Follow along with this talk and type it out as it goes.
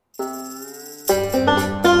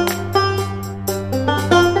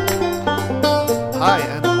Hi,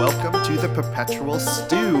 and welcome to the Perpetual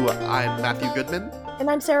Stew. I'm Matthew Goodman. And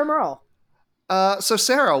I'm Sarah Merle. So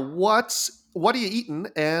Sarah, what are you eating,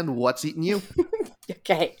 and what's eating you?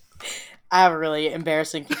 Okay. I have a really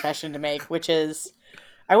embarrassing confession to make, which is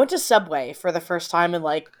I went to Subway for the first time in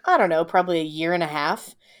I don't know, probably a year and a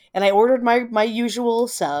half, and I ordered my usual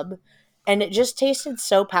sub, and it just tasted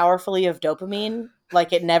so powerfully of dopamine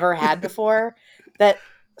like it never had before that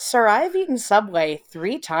sir, I've eaten Subway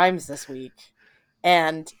 3 times this week.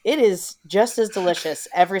 And it is just as delicious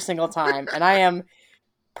every single time, and I am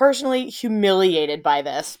personally humiliated by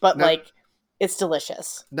this, but No, it's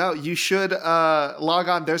delicious. no, you should log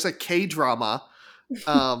on. There's a K drama,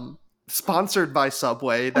 um, sponsored by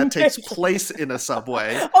Subway that takes place in a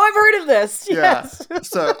Subway. Oh, I've heard of this. Yeah. Yes.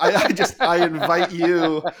 So I invite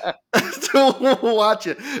you to watch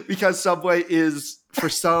it because Subway is, for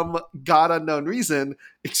some god unknown reason,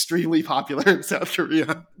 extremely popular in South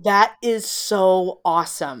Korea. That is so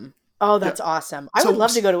awesome. Oh, Yeah. that's awesome. I would So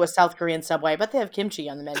love to go to a South Korean Subway. I bet they have kimchi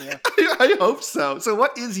on the menu. I hope so. So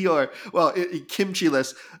what is your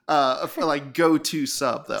kimchi-less like go-to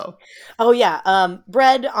sub though? Oh yeah.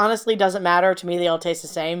 Bread honestly doesn't matter to me. They all taste the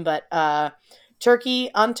same, but turkey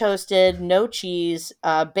untoasted, no cheese,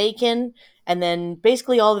 bacon, and then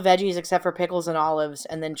basically all the veggies except for pickles and olives,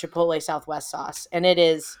 and then Chipotle Southwest sauce, and it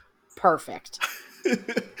is perfect.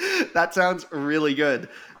 That sounds really good.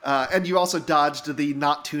 And you also dodged the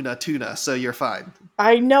not tuna, so you're fine.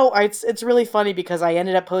 I know it's really funny because I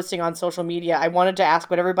ended up posting on social media. I wanted to ask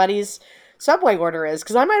what everybody's Subway order is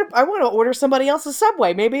because I want to order somebody else's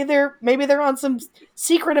Subway. Maybe they're on some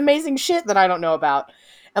secret amazing shit that I don't know about.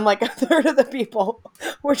 And like a third of the people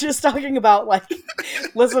were just talking about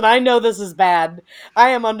listen, I know this is bad.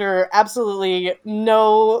 I am under absolutely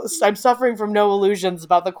no. I'm suffering from no illusions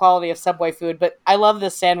about the quality of Subway food, but I love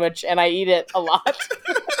this sandwich and I eat it a lot.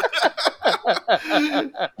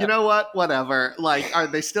 You know what? Whatever. Like, are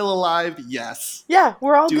they still alive? Yes. Yeah,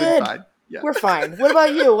 we're all Doing good. fine. Yeah. We're fine. What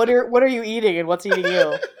about you? What are you eating and what's eating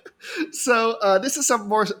you? So this is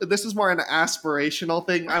more an aspirational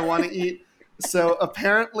thing I want to eat. So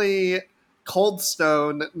apparently, Cold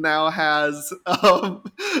Stone now has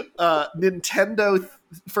Nintendo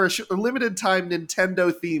for a limited time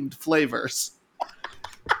Nintendo themed flavors.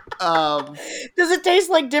 Does it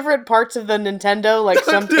taste like different parts of the Nintendo? Like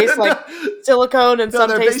some taste like silicone and No, some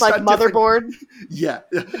they're taste based like on different- motherboard. Yeah.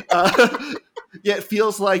 Yeah, it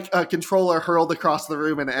feels like a controller hurled across the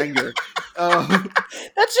room in anger.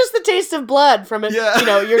 That's just the taste of blood from it.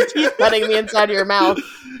 Yeah. Your teeth cutting the inside of your mouth.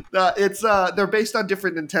 It's they're based on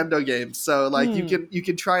different Nintendo games, so like you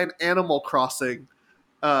can try an Animal Crossing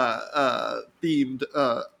themed.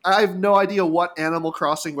 I have no idea what Animal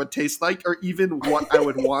Crossing would taste like, or even what I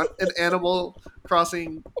would want an Animal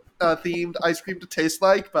Crossing themed ice cream to taste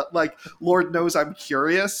like. But like, Lord knows I'm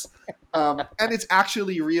curious, and it's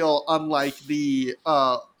actually real, unlike the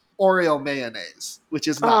Oreo mayonnaise, which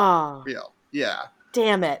is not Oh, real. Yeah.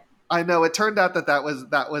 damn it! I know it turned out that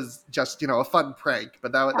was just a fun prank,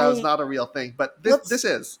 but that was I not a real thing. But let's this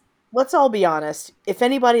is. let's all be honest. If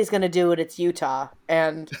anybody's gonna do it, it's Utah,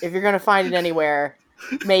 and if you're gonna find it anywhere,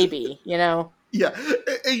 maybe. Yeah,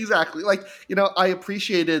 exactly. Like, I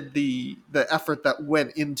appreciated the effort that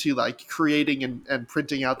went into like creating and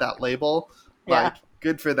printing out that label. Yeah. Like,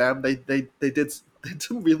 good for them. They did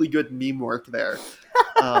some really good meme work there.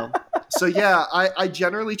 So yeah, I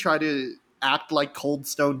generally try to act like Cold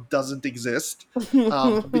Stone doesn't exist,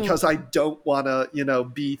 because I don't want to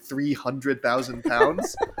be 300,000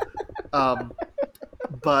 pounds.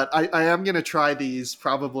 But I am going to try these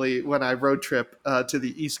probably when I road trip to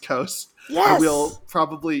the East Coast. Yes. I will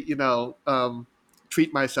probably,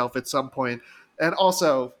 treat myself at some point. And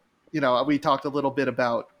also, we talked a little bit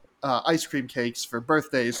about ice cream cakes for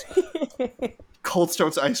birthdays. Cold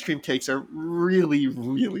Stone's ice cream cakes are really,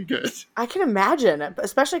 really good. I can imagine,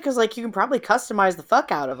 especially because you can probably customize the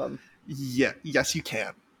fuck out of them. Yeah, yes, you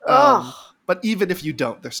can. Oh, But even if you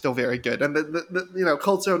don't, they're still very good. And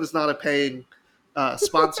Cold Stone is not a paying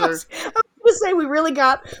sponsor. I was gonna say we really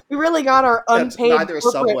got our unpaid neither is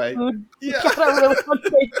corporate Subway. food. Yeah. Got our really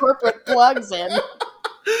unpaid corporate plugs in.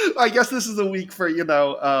 I guess this is a week for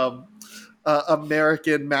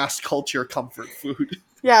American mass culture comfort food.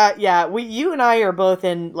 Yeah. You and I are both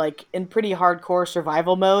in pretty hardcore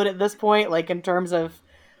survival mode at this point. In terms of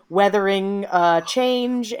weathering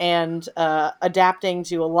change and adapting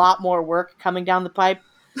to a lot more work coming down the pipe.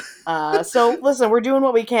 So listen, we're doing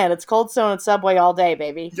what we can. It's Cold Stone and Subway all day,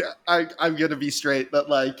 baby. Yeah, I'm gonna be straight,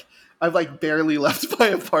 but I've barely left my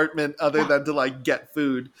apartment other than to get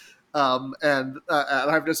food. And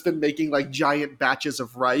I've just been making like giant batches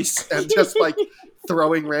of rice and just like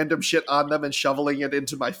throwing random shit on them and shoveling it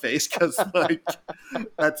into my face because like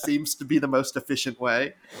that seems to be the most efficient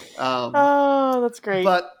way. Um, Oh, that's great.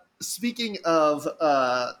 but speaking of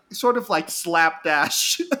sort of like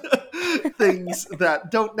slapdash things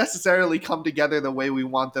that don't necessarily come together the way we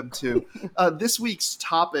want them to, this week's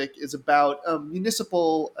topic is about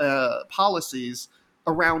municipal policies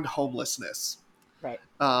around homelessness. Right.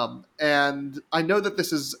 And I know that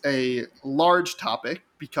this is a large topic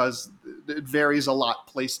because it varies a lot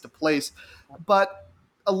place to place, but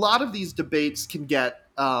a lot of these debates can get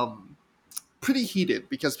pretty heated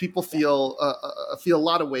because people Yeah. feel a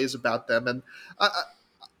lot of ways about them, and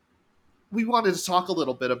we wanted to talk a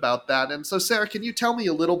little bit about that. And so, Sarah, can you tell me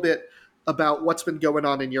a little bit about what's been going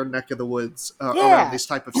on in your neck of the woods around Yeah. these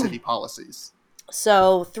type of city policies?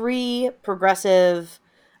 So three progressive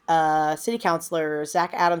city councilors,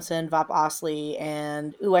 Zach Adamson, Vop Osley,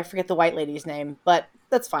 and ooh, I forget the white lady's name, but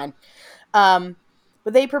that's fine. Um,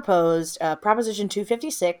 but they proposed Proposition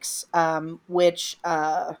 256, which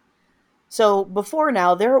so before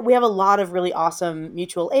now, there we have a lot of really awesome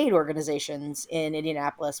mutual aid organizations in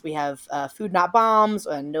Indianapolis. We have Food Not Bombs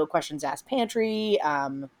and No Questions Asked Pantry.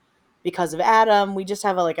 Because of Adam, we just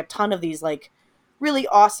have like a ton of these like really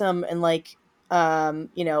awesome and like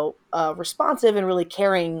responsive and really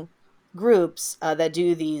caring groups that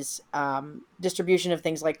do these distribution of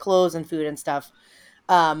things like clothes and food and stuff.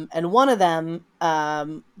 And one of them,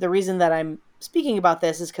 the reason that I'm speaking about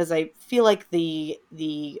this is because I feel like the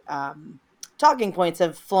talking points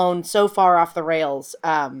have flown so far off the rails,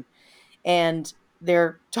 and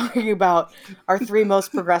they're talking about our three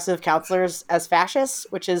most progressive counselors as fascists,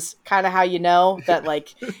 which is kind of how you know that,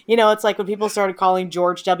 like, it's like when people started calling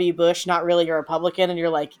George W. Bush not really a Republican, and you're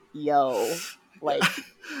like, yo, like,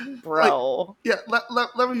 Like, bro. yeah,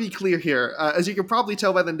 let me be clear here. As you can probably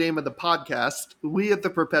tell by the name of the podcast, we at the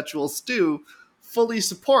Perpetual Stew fully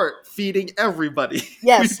support feeding everybody. We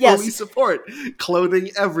Yes, fully yes, support clothing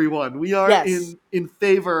everyone. We are yes. in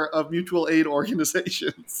favor of mutual aid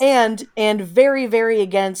organizations. And very very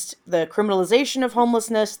against the criminalization of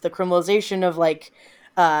homelessness, the criminalization of like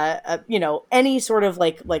any sort of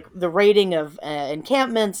like the raiding of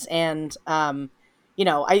encampments, and I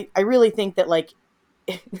really think that, like,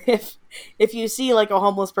 if if you see like a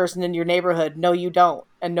homeless person in your neighborhood, no you don't,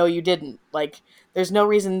 and no you didn't, like, there's no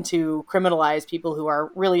reason to criminalize people who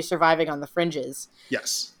are really surviving on the fringes.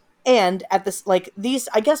 Yes. And at this, like, these,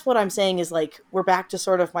 I guess what I'm saying is, like, we're back to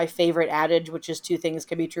sort of my favorite adage, which is two things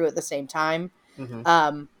can be true at the same time. Hmm.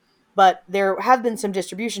 um, but there have been some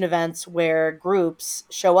distribution events where groups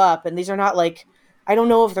show up, and these are not like, I don't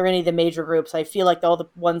know if they're any of the major groups. I feel like all the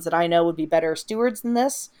ones that I know would be better stewards than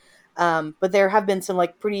this. But there have been some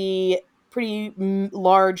like pretty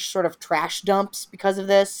large sort of trash dumps because of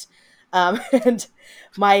this. And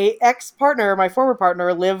my ex-partner, my former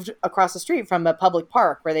partner, lived across the street from a public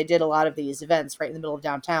park where they did a lot of these events right in the middle of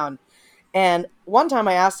downtown. And one time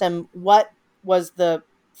I asked him what was the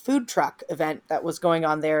food truck event that was going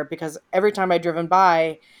on there, because every time I'd driven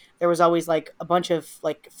by, there was always like a bunch of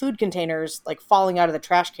like food containers like falling out of the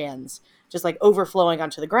trash cans, just like overflowing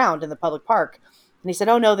onto the ground in the public park. And he said,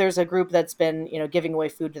 "Oh no, there's a group that's been giving away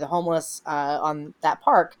food to the homeless on that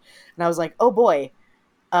park." And I was like, "Oh boy."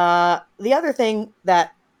 The other thing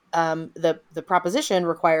that the proposition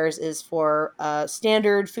requires is for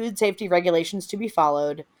standard food safety regulations to be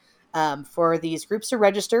followed, for these groups to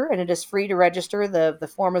register, and it is free to register. The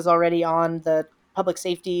form is already on the public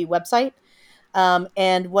safety website.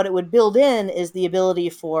 And what it would build in is the ability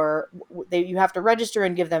for you have to register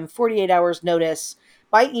and give them 48 hours notice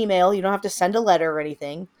by email. You don't have to send a letter or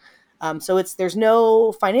anything. So there's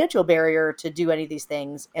no financial barrier to do any of these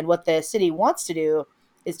things. And what the city wants to do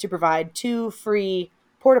is to provide two free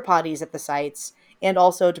porta potties at the sites, and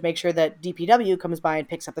also to make sure that DPW comes by and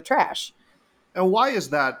picks up the trash. And why is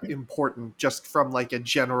that important just from like a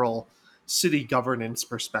general city governance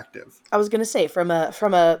perspective? I was going to say, from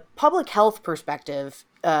a public health perspective,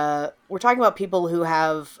 we're talking about people who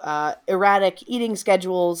have erratic eating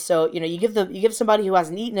schedules. So you give somebody who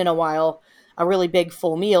hasn't eaten in a while a really big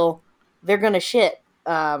full meal, they're going to shit.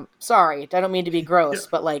 Sorry, I don't mean to be Yeah. gross,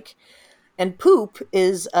 but like, and poop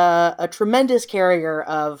is a tremendous carrier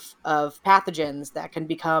of pathogens that can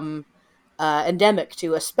become endemic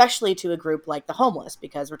to, especially to a group like the homeless,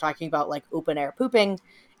 because we're talking about like open air pooping,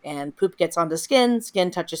 and poop gets onto skin, skin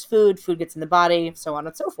touches food, food gets in the body, so on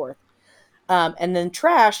and so forth. And then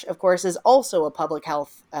trash, of course, is also a public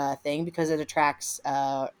health thing, because it attracts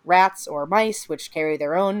rats or mice, which carry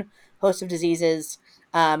their own host of diseases.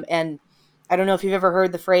 And I don't know if you've ever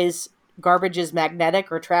heard the phrase garbage is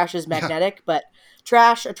magnetic or trash is Yeah. magnetic, but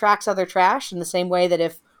trash attracts other trash in the same way that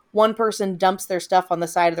if one person dumps their stuff on the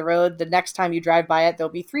side of the road, the next time you drive by it,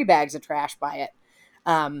 there'll be 3 bags of trash by it.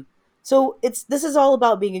 Um, so it's this is all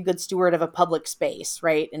about being a good steward of a public space,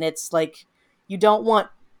 right? And it's like you don't want,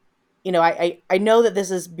 I know that this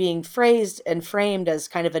is being phrased and framed as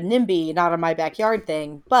kind of a NIMBY, not in my backyard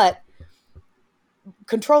thing, but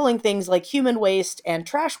controlling things like human waste and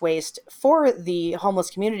trash waste for the homeless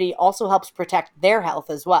community also helps protect their health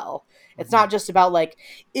as well. It's Hmm. not just about like,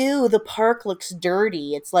 ew, the park looks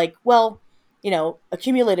dirty. It's like, well,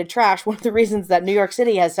 accumulated trash. One of the reasons that New York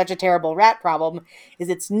City has such a terrible rat problem is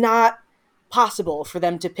it's not possible for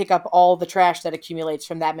them to pick up all the trash that accumulates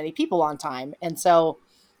from that many people on time. And so,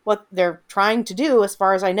 what they're trying to do, as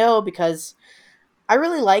far as I know, because I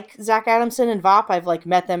really like Zach Adamson and Vop. I've like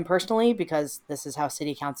met them personally because this is how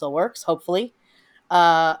city council works, hopefully.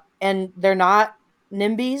 And they're not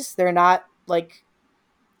NIMBYs.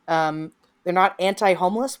 Um, they're not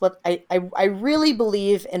anti-homeless. What I really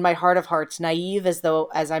believe in my heart of hearts, naive as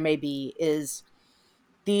I may be, is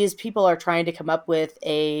these people are trying to come up with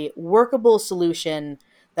a workable solution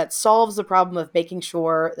that solves the problem of making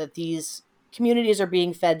sure that these communities are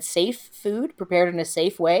being fed safe food prepared in a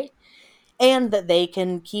safe way, and that they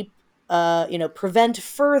can keep, prevent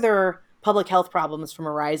further public health problems from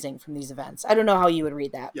arising from these events. I don't know how you would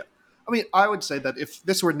read that. Yeah. I mean, I would say that if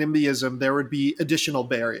this were NIMBYism, there would be additional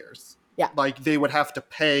barriers. Yeah. Like they would have to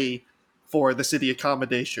pay for the city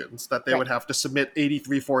accommodations, that they Right. would have to submit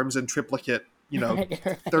 83 forms in triplicate, Right.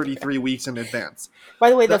 Right. 33 weeks in advance. By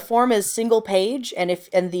the way, the That, form is single page, and if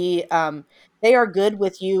and the they are good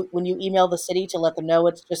with you when you email the city to let them know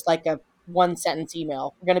it's just like a one sentence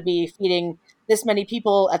email. We're going to be feeding this many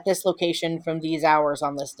people at this location from these hours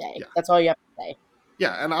on this day. yeah. That's all you have to say.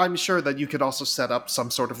 Yeah, and I'm sure that you could also set up some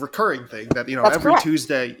sort of recurring thing that That's every correct.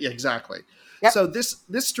 Tuesday. Yeah, exactly. Yep. So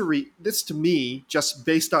this to me, just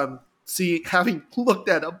based on see having looked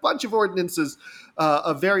at a bunch of ordinances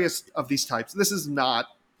of various of these types, this is not,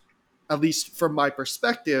 at least from my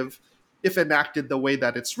perspective, if enacted the way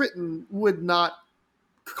that it's written, would not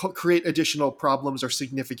create additional problems or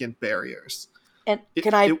significant barriers. And It,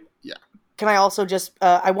 it yeah. can I also just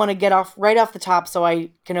I want to get off right off the top so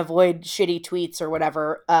I can avoid shitty tweets or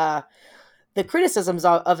whatever. The criticisms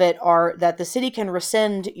of it are that the city can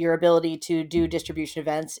rescind your ability to do distribution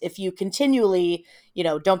events if you continually,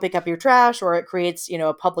 don't pick up your trash, or it creates,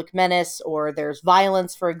 a public menace, or there's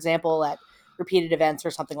violence, for example, at repeated events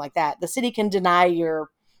or something like that. The city can deny your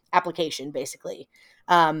application, basically.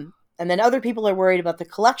 And then other people are worried about the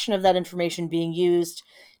collection of that information being used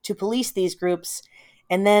to police these groups.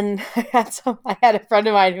 And then I had a friend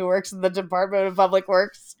of mine who works in the Department of Public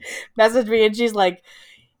Works message me, and she's like,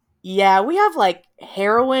 yeah, we have like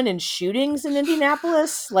heroin and shootings in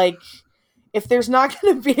Indianapolis. Like, if there's not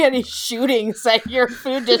going to be any shootings at your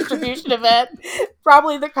food distribution event,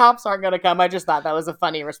 probably the cops aren't going to come. I just thought that was a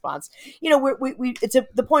funny response.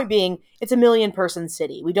 The point being, it's a 1 million-person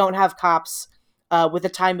city. We don't have cops with a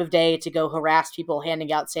time of day to go harass people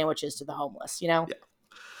handing out sandwiches to the homeless. Yeah.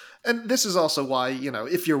 And this is also why,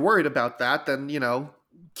 if you're worried about that, then,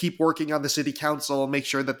 keep working on the city council and make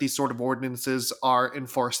sure that these sort of ordinances are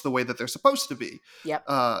enforced the way that they're supposed to be Yep.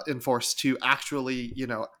 enforced, to actually,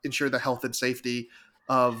 ensure the health and safety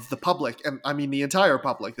of the public. And I mean, the entire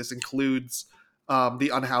public. This includes the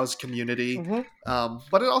unhoused community, Mm-hmm.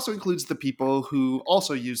 but it also includes the people who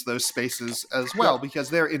also use those spaces as Yep. well,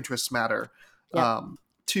 because their interests matter Yep.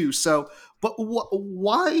 too. So, but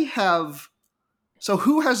why have so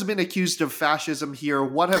who has been accused of fascism here?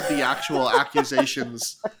 What have the actual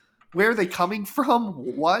accusations? Where are they coming from?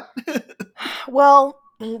 What? Well,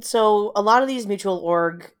 so a lot of these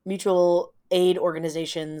mutual aid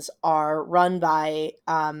organizations are run by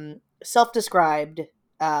self-described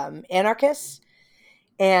anarchists,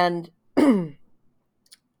 and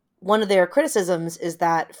one of their criticisms is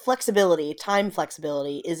that time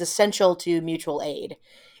flexibility, is essential to mutual aid,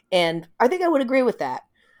 and I think I would agree with that.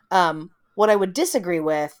 What I would disagree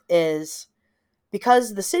with is,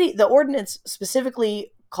 because the ordinance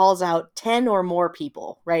specifically calls out 10 or more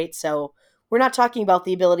people, right? So we're not talking about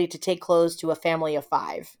the ability to take clothes to a family of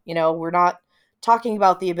 5. We're not talking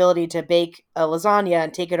about the ability to bake a lasagna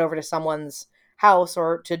and take it over to someone's house,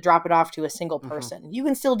 or to drop it off to a single Mm-hmm. person. You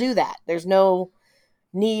can still do that. There's no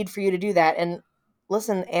need for you to do that. And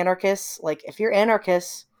listen, anarchists, like, if you're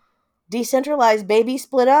anarchists, decentralized, baby,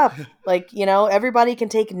 split up. Like, everybody can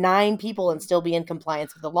take 9 people and still be in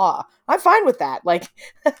compliance with the law. I'm fine with that. Like,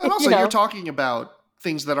 And you also, you're know, talking about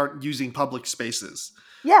things that aren't using public spaces,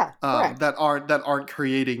 yeah, correct. that aren't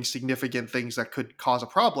creating significant things that could cause a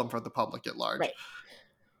problem for the public at large. Right.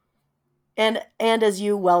 And as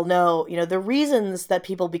you well know, the reasons that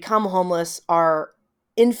people become homeless are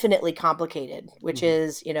infinitely complicated, which Hmm.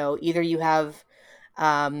 is, either you have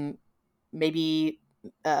um, maybe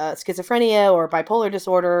schizophrenia or bipolar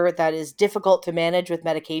disorder that is difficult to manage with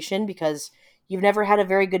medication because you've never had a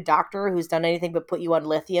very good doctor who's done anything but put you on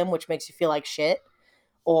lithium, which makes you feel like shit,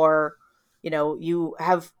 or you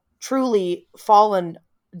have truly fallen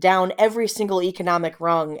down every single economic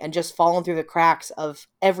rung and just fallen through the cracks of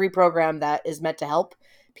every program that is meant to help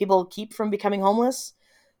people keep from becoming homeless.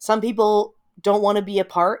 Some people don't want to be a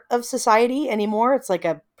part of society anymore. It's like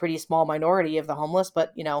a pretty small minority of the homeless,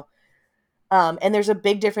 but and there's a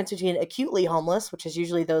big difference between acutely homeless, which is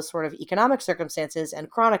usually those sort of economic circumstances, and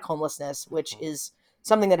chronic homelessness, which is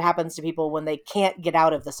something that happens to people when they can't get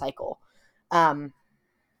out of the cycle. um,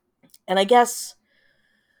 and I guess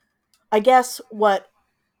what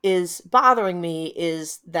is bothering me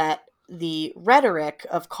is that the rhetoric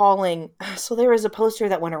of calling so there was a poster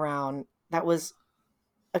that went around that was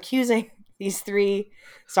accusing these three,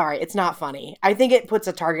 sorry, it's not funny. I think it puts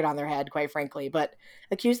a target on their head, quite frankly, but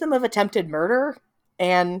accuse them of attempted murder.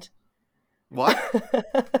 And What?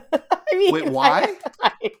 I mean, Wait, why?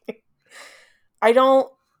 I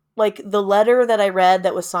don't like the letter that I read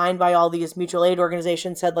that was signed by all these mutual aid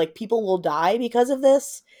organizations said like people will die because of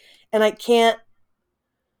this. And I can't,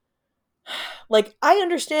 like, I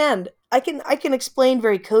understand. I can explain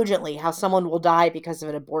very cogently how someone will die because of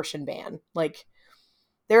an abortion ban. Like,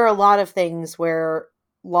 there are a lot of things where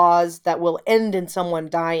laws that will end in someone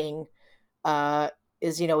dying uh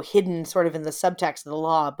is hidden sort of in the subtext of the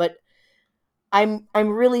law, but I'm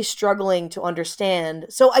really struggling to understand.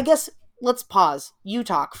 So I guess let's pause. You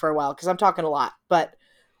talk for a while because I'm talking a lot. But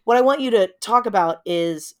what I want you to talk about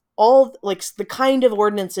is all like the kind of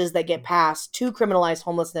ordinances that get passed to criminalize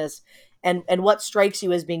homelessness, and what strikes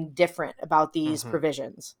you as being different about these Hmm.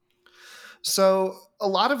 provisions. So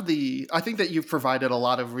I think that you've provided a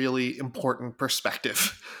lot of really important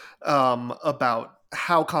perspective about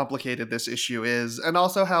how complicated this issue is, and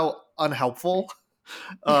also how unhelpful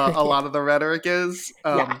a lot of the rhetoric is.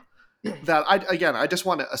 Yeah. That I just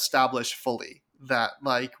want to establish fully that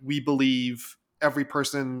like we believe every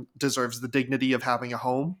person deserves the dignity of having a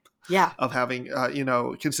home, Yeah. of having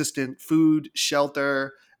consistent food,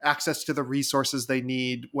 shelter, access to the resources they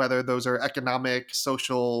need, whether those are economic,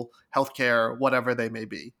 social, healthcare, whatever they may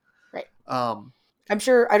be. Right. Um, I'm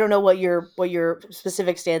sure I don't know what your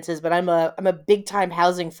specific stance is, but I'm a big time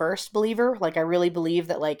housing first believer. Like I really believe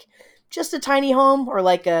that like just a tiny home or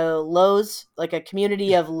like a Lowe's, like a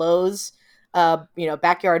community of Lowe's,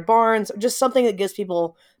 backyard barns, just something that gives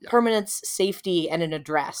people yeah, permanence, safety, and an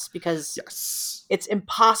address because yes, it's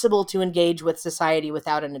impossible to engage with society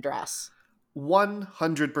without an address.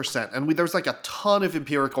 100%. And there's like a ton of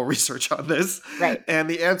empirical research on this, Right. and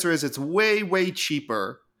the answer is it's way, way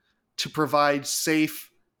cheaper to provide safe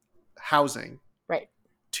housing Right.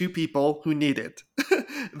 to people who need it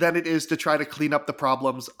than it is to try to clean up the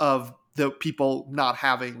problems of the people not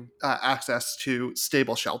having access to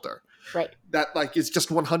stable shelter. Right. That like is just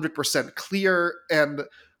 100% clear. And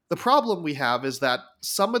the problem we have is that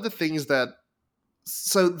some of the things that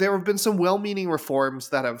so there have been some well-meaning reforms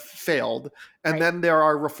that have failed, and Right. then there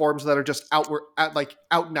are reforms that are just out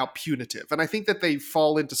and out punitive, and I think that they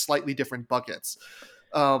fall into slightly different buckets,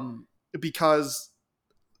 because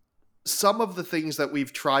some of the things that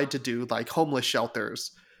we've tried to do, like homeless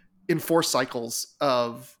shelters, enforce cycles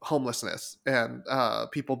of homelessness and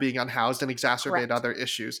people being unhoused and exacerbate Correct. other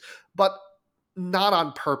issues, but not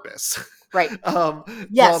on purpose. Right. um,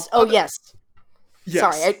 Yes. Oh, other, yes.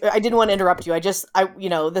 Sorry, yes, I didn't want to interrupt you. This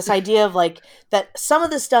idea of like that some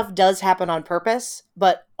of this stuff does happen on purpose,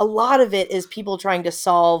 but a lot of it is people trying to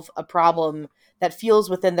solve a problem that feels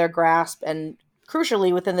within their grasp and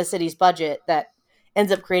crucially within the city's budget that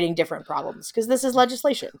ends up creating different problems because this is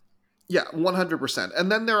legislation. yeah, 100%.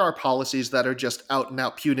 And then there are policies that are just out and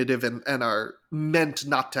out punitive and are meant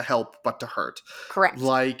not to help but to hurt, Correct.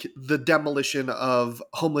 like the demolition of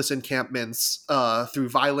homeless encampments through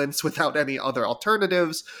violence without any other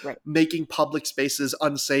alternatives, Right. making public spaces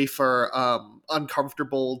unsafe or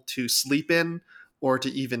uncomfortable to sleep in or to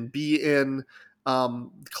even be in.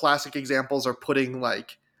 Classic examples are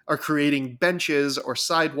creating benches or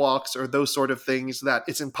sidewalks or those sort of things that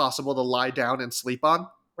it's impossible to lie down and sleep on,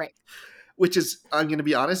 Right. which is, I'm going to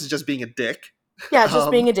be honest, is just being a dick. Yeah, just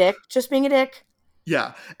being Um, a dick. Just being a dick.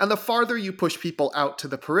 yeah, and the farther you push people out to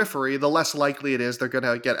the periphery, the less likely it is they're going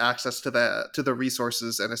to get access to the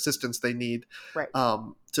resources and assistance they need Right.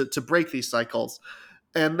 to break these cycles.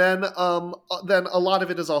 And then a lot of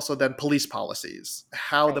it is also then police policies.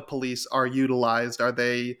 How the Right. police are utilized. Are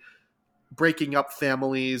they breaking up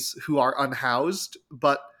families who are unhoused,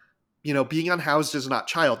 but being unhoused is not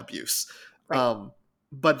child abuse. Right. Um,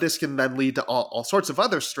 but this can then lead to all sorts of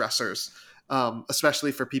other stressors,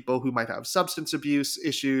 especially for people who might have substance abuse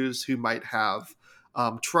issues, who might have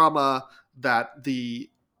trauma, that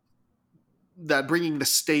bringing the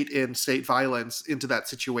state violence into that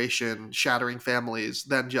situation, shattering families,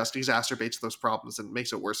 then just exacerbates those problems and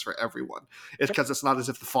makes it worse for everyone. It's Yep. because it's not as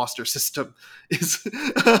if the foster system is,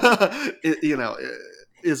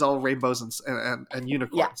 is all rainbows and Yeah.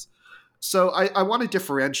 unicorns. So I want to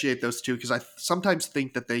differentiate those two because I sometimes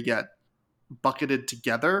think that they get bucketed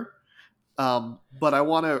together. But I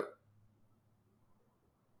want to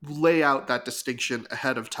lay out that distinction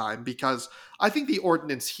ahead of time because I think the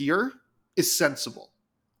ordinance here is sensible.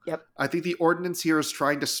 Yep. I think the ordinance here is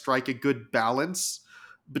trying to strike a good balance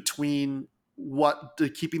between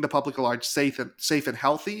keeping the public at large safe and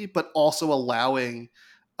healthy, but also allowing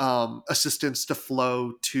assistance to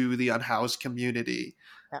flow to the unhoused community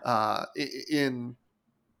Yep. uh, in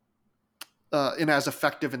in as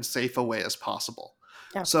effective and safe a way as possible.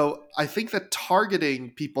 Yeah. So I think that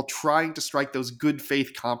targeting people trying to strike those good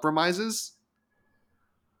faith compromises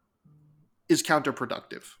is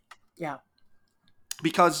counterproductive Yeah.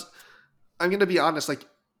 because I'm going to be honest, like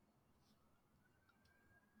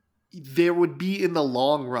there would be in the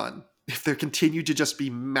long run if there continued to just be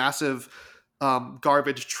massive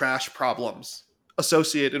garbage trash problems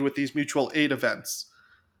associated with these mutual aid events.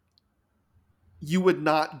 You would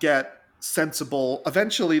not get sensible,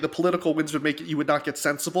 eventually the political winds would make it, you would not get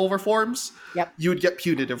sensible reforms, Yep. you would get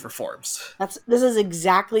punitive reforms. This is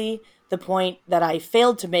exactly the point that I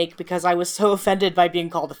failed to make because I was so offended by being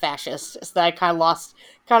called a fascist so that I kind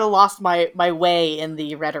of lost my way in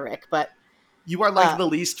the rhetoric. But You are like uh, the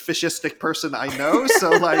least fascistic person I know, so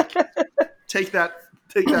like take that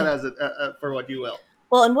as for what you will.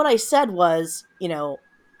 well, and what I said was,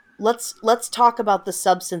 let's talk about the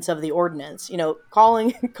substance of the ordinance.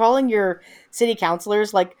 Calling calling your city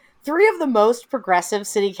councilors, like three of the most progressive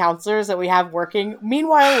city councilors that we have working.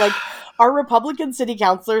 Meanwhile, like our Republican city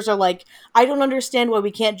councilors are like, I don't understand why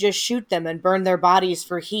we can't just shoot them and burn their bodies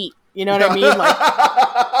for heat. You know what I Yeah. mean?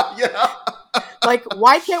 Like Yeah. like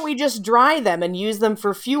why can't we just dry them and use them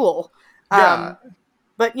for fuel? Yeah.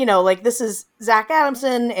 But like this is Zach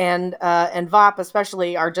Adamson and Vop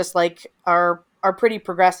especially are just like are pretty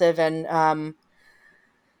progressive and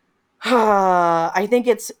I think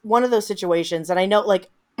it's one of those situations, and I know, like,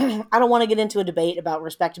 I don't want to get into a debate about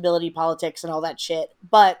respectability politics and all that shit,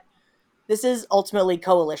 but this is ultimately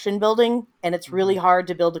coalition building, and it's really Mhm. hard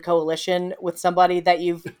to build a coalition with somebody that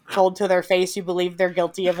you've told to their face you believe they're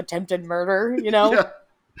guilty of attempted murder, you know? Yeah.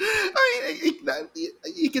 I mean,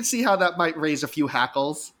 you can see how that might raise a few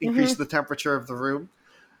hackles, increase Hmm. the temperature of the room.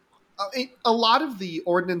 A lot of the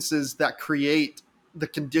ordinances that create the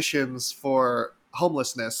conditions for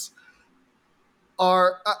homelessness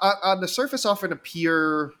are on the surface often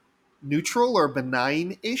appear neutral or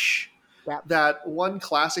benign-ish. Yeah, That one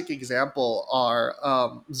classic example are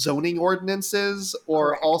zoning ordinances or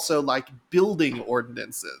correct. also like building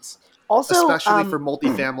ordinances, Also, especially for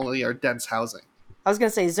multifamily or dense housing. I was going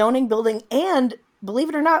to say zoning, building, and believe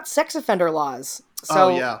it or not, sex offender laws. Oh So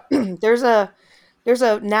yeah. there's a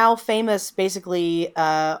now famous, basically,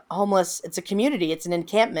 homeless. It's a community. It's an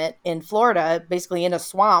encampment in Florida, basically in a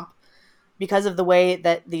swamp, because of the way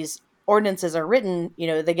that these ordinances are written.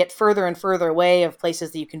 They get further and further away of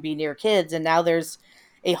places that you can be near kids, and now there's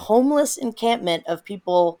a homeless encampment of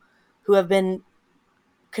people who have been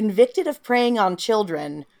convicted of preying on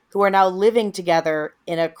children who are now living together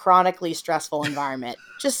in a chronically stressful environment.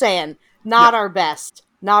 Just saying, Yeah.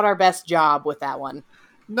 not our best job with that one.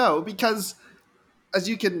 No, because as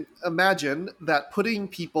you can imagine, that putting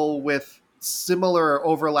people with similar or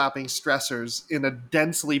overlapping stressors in a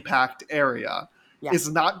densely packed area Yeah, is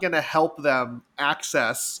not going to help them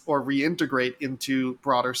access or reintegrate into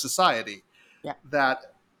broader society. yeah,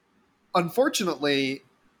 That unfortunately,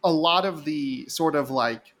 a lot of the sort of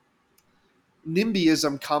like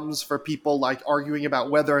NIMBYism comes for people like arguing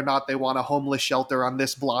about whether or not they want a homeless shelter on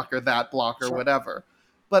this block or that block or sure. whatever.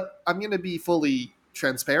 But I'm going to be fully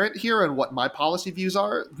transparent here on what my policy views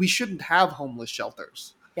are. We shouldn't have homeless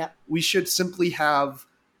shelters. Yeah, We should simply have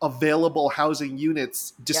available housing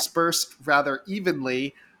units yeah, dispersed rather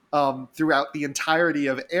evenly throughout the entirety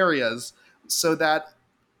of areas so that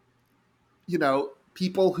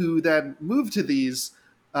people who then move to these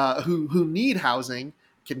who need housing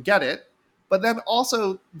can get it, but then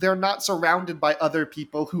also they're not surrounded by other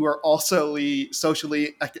people who are also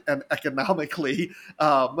socially and economically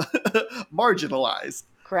marginalized.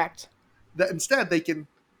 correct. That instead they can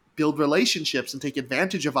build relationships and take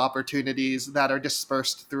advantage of opportunities that are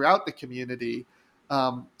dispersed throughout the community,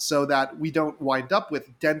 so that we don't wind up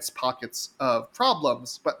with dense pockets of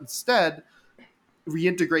problems, but instead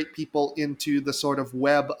reintegrate people into the sort of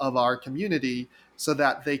web of our community so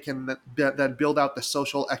that they can then build out the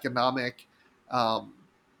social economic um,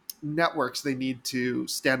 networks they need to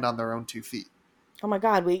stand on their own 2 feet. Oh my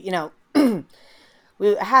God, we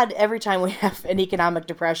had every time we have an economic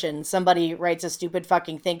depression, somebody writes a stupid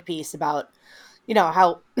fucking think piece about,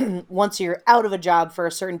 how once you're out of a job for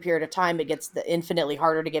a certain period of time, it gets infinitely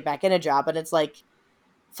harder to get back in a job. And it's like,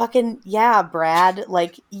 fucking, yeah, Brad.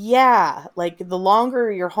 Like, yeah. Like, the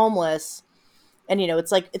longer you're homeless, and,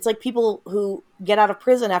 it's like people who get out of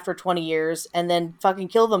prison after 20 years and then fucking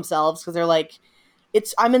kill themselves because they're like,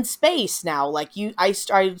 I'm in space now. Like, I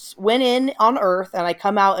went in on Earth and I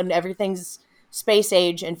come out and everything's space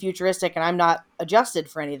age and futuristic and I'm not adjusted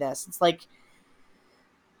for any of this. It's like,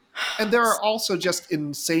 And there are also just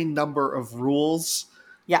insane number of rules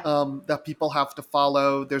yeah, that people have to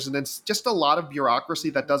follow. There's just a lot of bureaucracy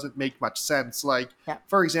that doesn't make much sense. Like, yeah.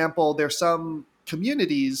 for example, there's some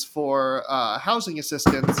communities for housing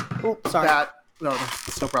assistance Oh, sorry. that no,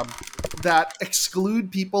 it's no problem, that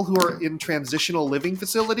exclude people who are in transitional living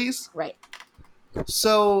facilities. Right.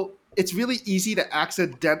 So it's really easy to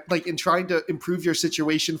like in trying to improve your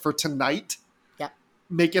situation for tonight, Yep.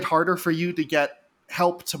 make it harder for you to get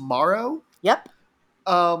help tomorrow, Yep.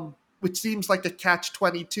 which seems like a catch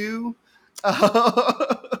 22.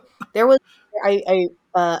 There was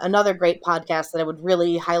another great podcast that I would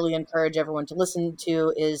really highly encourage everyone to listen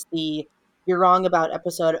to is the You're Wrong About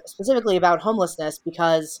episode, specifically about homelessness,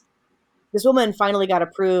 because this woman finally got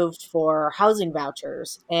approved for housing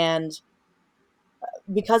vouchers, and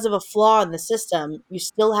because of a flaw in the system, you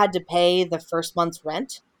still had to pay the first month's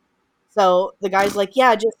rent. So the guy's like,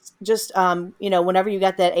 "Yeah, just whenever you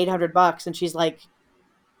get that $800," and she's like,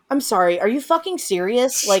 "I'm sorry, are you fucking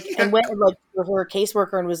serious?" Like, Yeah. and went like her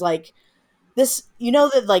caseworker and was like, "This,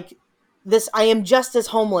 that like this, I am just as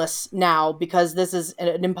homeless now because this is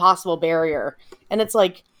an impossible barrier." And it's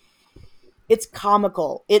like, it's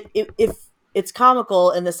comical. If it's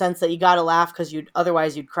comical in the sense that you got to laugh because you'd cry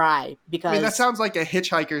I mean, that because sounds like a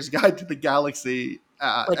Hitchhiker's Guide to the Galaxy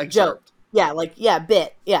like joke. excerpt. Yeah, like yeah,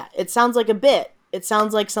 bit. Yeah, it sounds like a bit. It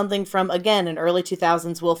sounds like something from again an early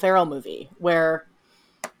 2000s Will Ferrell movie where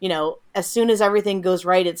as soon as everything goes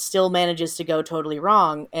right, it still manages to go totally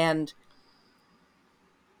wrong. And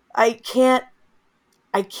I can't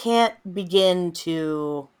I can't begin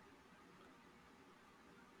to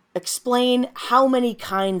explain how many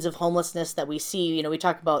kinds of homelessness that we see. We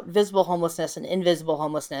talk about visible homelessness and invisible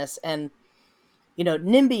homelessness, and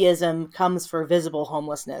NIMBYism comes for visible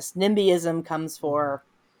homelessness. NIMBYism comes for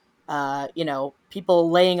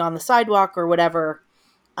people laying on the sidewalk or whatever.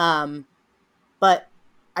 But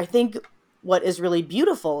I think what is really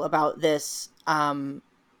beautiful about this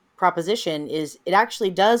proposition is it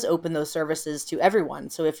actually does open those services to everyone.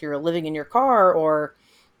 So if you're living in your car or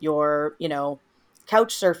you're,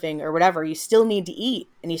 couch surfing or whatever, you still need to eat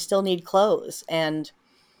and you still need clothes. And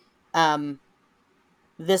um,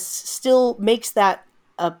 this still makes that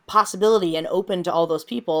a possibility and open to all those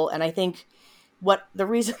people. And I think what the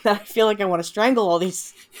reason that I feel like I want to strangle all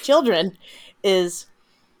these children is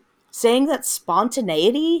saying that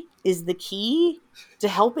spontaneity is the key to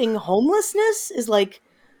helping homelessness is like,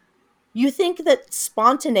 you think that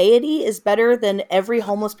spontaneity is better than every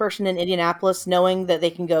homeless person in Indianapolis knowing that they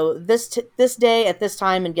can go this day at this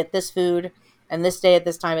time and get this food, and this day at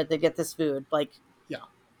this time they get this food? Like, Yeah,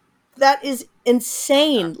 that is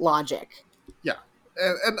insane logic. yeah.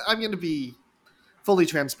 And I'm going to be fully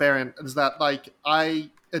transparent. Is that like I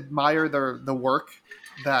admire the work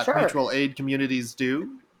that Sure. mutual aid communities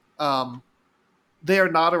do. Um, they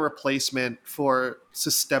are not a replacement for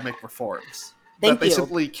systemic reforms. That Thank they you.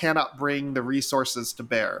 simply cannot bring the resources to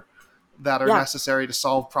bear that are Yeah. necessary to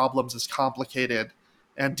solve problems as complicated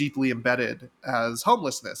and deeply embedded as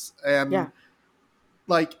homelessness. And Yeah.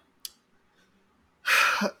 like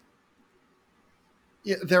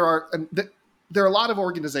yeah, there are a lot of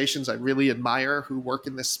organizations I really admire who work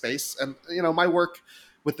in this space, and my work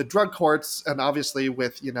with the drug courts and obviously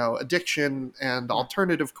with addiction and Yeah.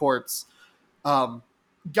 alternative courts, um,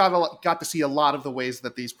 got to see a lot of the ways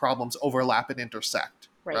that these problems overlap and intersect,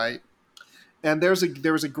 Right. right? And there was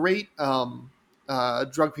a great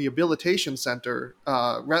drug rehabilitation center,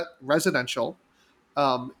 residential,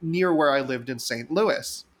 near where I lived in St.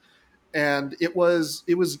 Louis, and it was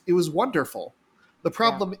wonderful. The Yeah.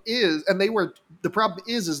 problem is, and they were the problem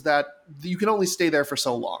is that you can only stay there for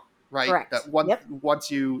so long. right? That Correct. Yep. once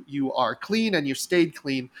you are clean and you've stayed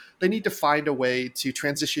clean, they need to find a way to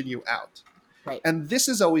transition you out. Right. And this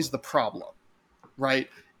is always the problem, right?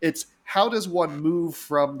 It's how does one move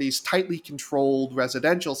from these tightly controlled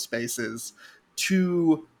residential spaces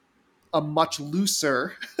to a much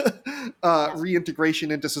looser Yeah.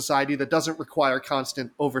 reintegration into society that doesn't require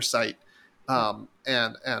constant oversight, Yeah.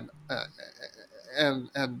 and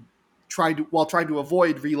trying to while trying to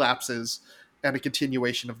avoid relapses and a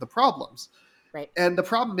continuation of the problems. Right. And the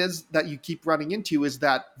problem is that you keep running into is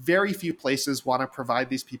that very few places want to provide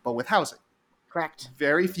these people with housing. Correct.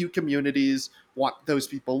 Very few communities want those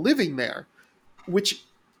people living there, which,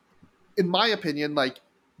 in my opinion, like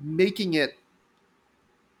making it,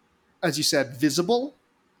 as you said, visible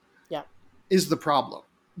Yeah. is the problem.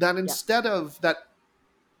 That Yeah. instead of that,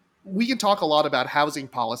 we can talk a lot about housing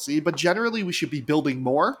policy, but generally we should be building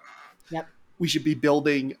more. Yep. We should be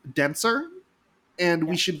building denser, and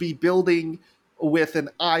we Yep. should be building with an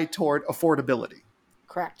eye toward affordability,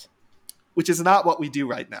 Correct. which is not what we do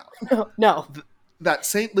right now. No. That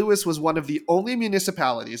St. Louis was one of the only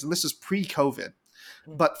municipalities, and this is pre-COVID,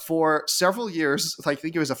 Mm. but for several years, I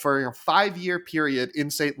think it was for a 5-year period in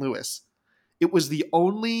St. Louis, it was the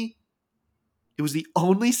only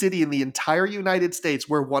city in the entire United States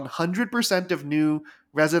where 100% of new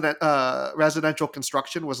residential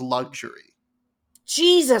construction was luxury.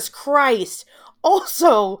 Jesus Christ.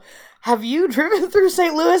 Also, have you driven through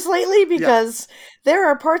St. Louis lately? Yeah. Because there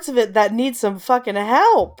are parts of it that need some fucking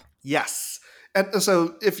help. Yes. And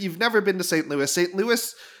so if you've never been to St.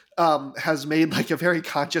 Louis has made like a very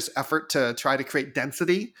conscious effort to try to create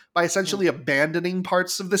density by Mm. essentially abandoning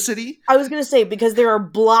parts of the city. I was going to say, because there are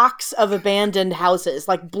blocks of abandoned houses,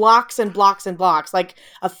 like blocks and blocks and blocks, like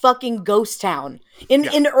a fucking ghost town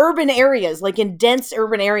Yeah. in urban areas, like in dense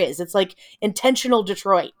urban areas. It's like intentional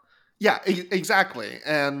Detroit. Yeah, exactly.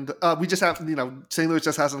 And we just have, St. Louis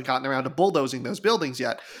just hasn't gotten around to bulldozing those buildings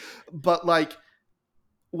yet. But like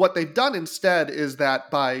what they've done instead is that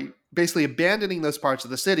by basically abandoning those parts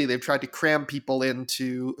of the city, they've tried to cram people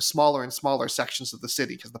into smaller and smaller sections of the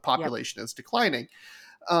city because the Yep. population is declining.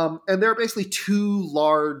 And there are basically two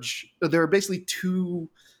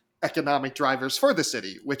economic drivers for the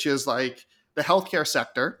city, which is like the healthcare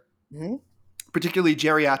sector, Mm-hmm. particularly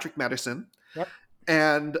geriatric medicine, Yep.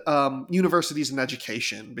 and universities and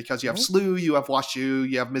education, because you have Mm-hmm. SLU, you have WashU,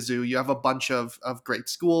 you have Mizzou, you have a bunch of great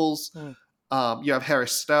schools. Mm. You have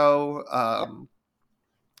Harris Stowe. Yep.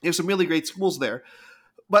 You have some really great schools there.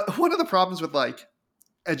 But one of the problems with like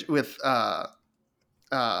with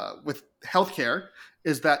healthcare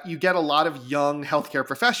is that you get a lot of young healthcare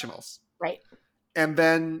professionals. Right. And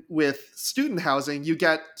then with student housing, you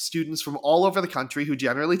get students from all over the country who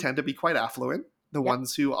generally tend to be quite affluent, the Yep.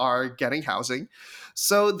 ones who are getting housing.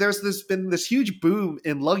 So there's been this huge boom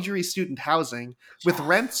in luxury student housing with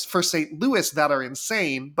rents for St. Louis that are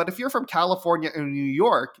insane. But if you're from California or New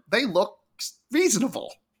York, they look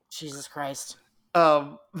reasonable. Jesus Christ.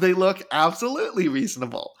 They look absolutely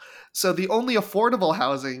reasonable. So the only affordable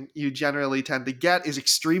housing you generally tend to get is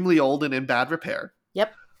extremely old and in bad repair.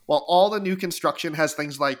 Yep. While all the new construction has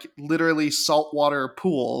things like literally saltwater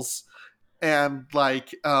pools and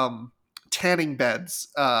like tanning beds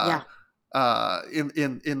Yeah.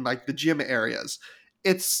 in like the gym areas.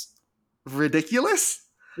 It's ridiculous.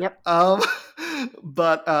 Yep. Um,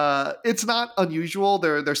 but it's not unusual.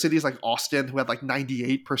 There are cities like Austin who had like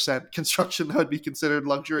 98% construction that would be considered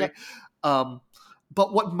luxury. Yep.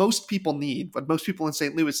 But what most people in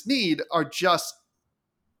St. Louis need are just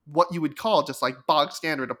what you would call just like bog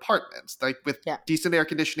standard apartments, like with Yeah. decent air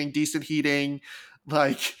conditioning, decent heating,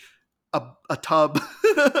 like a tub,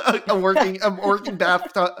 a working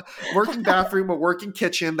bathroom, a working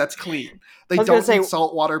kitchen that's clean. They I was gonna don't say, need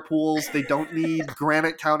saltwater pools. They don't need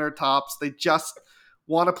granite countertops. They just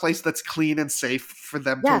want a place that's clean and safe for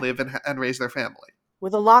them to yeah, live and raise their family.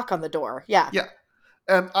 with a lock on the door. Yeah. Yeah.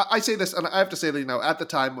 And I say this, and I have to say that, at the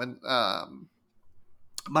time when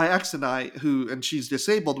my ex and I, and she's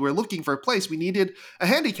disabled, we're looking for a place. We needed a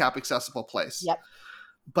handicap accessible place. Yep.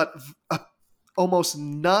 But almost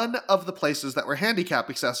none of the places that were handicap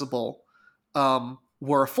accessible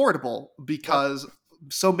were affordable because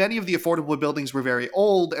so many of the affordable buildings were very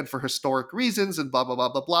old and for historic reasons and blah, blah, blah,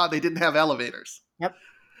 blah, blah. They didn't have elevators. Yep.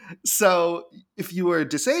 So if you were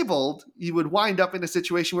disabled, you would wind up in a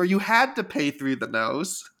situation where you had to pay through the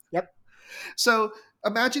nose. Yep. So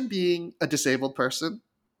imagine being a disabled person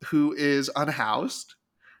who is unhoused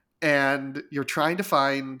and you're trying to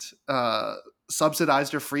find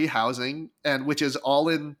subsidized or free housing, and which is all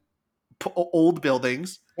in old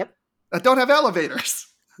buildings Yep. that don't have elevators.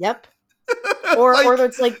 Yep. Or Like,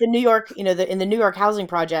 it's like the New York, in the New York housing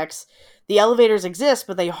projects, the elevators exist,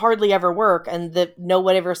 but they hardly ever work, and no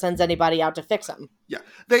one ever sends anybody out to fix them. yeah,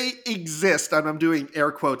 they exist, and I'm doing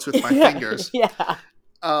air quotes with my Yeah, fingers. yeah,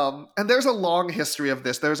 And there's a long history of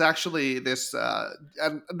this. There's actually this,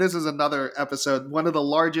 and this is another episode. One of the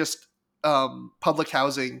largest public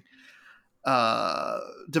housing uh,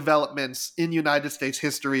 developments in United States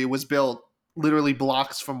history was built literally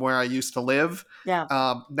blocks from where I used to live. yeah,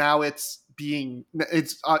 Now it's been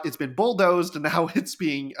bulldozed, and now it's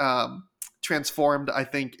being transformed, I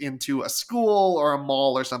think, into a school or a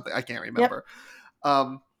mall or something. I can't yep, remember.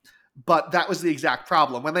 Um, but that was the exact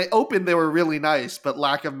problem. When they opened, they were really nice, but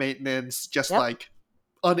lack of maintenance, just yep, like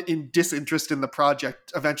disinterest in the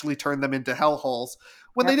project, eventually turned them into hellholes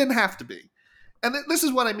when they yep, didn't have to be. And this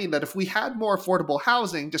is what I mean, that if we had more affordable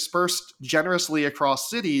housing dispersed generously across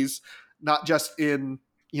cities, not just in,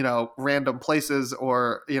 random places,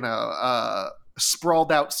 or,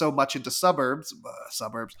 sprawled out so much into suburbs,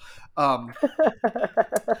 um,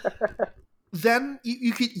 then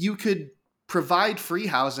you could provide free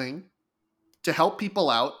housing to help people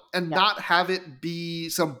out and yep, not have it be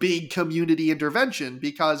some big community intervention,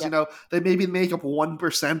 because yep, they maybe make up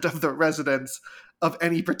 1% of the residents of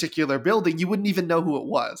any particular building. You wouldn't even know who it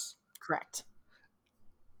was. correct.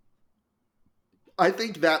 I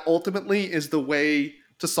think that ultimately is the way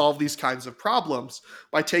to solve these kinds of problems,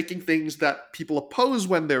 by taking things that people oppose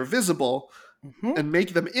when they're visible Hmm. and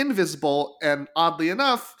make them invisible. And oddly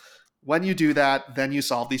enough, when you do that, then you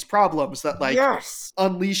solve these problems, that, like, Yes.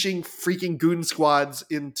 unleashing freaking goon squads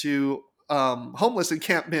into homeless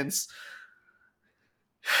encampments.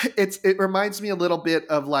 It reminds me a little bit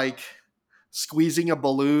of, like, squeezing a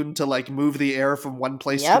balloon to, like, move the air from one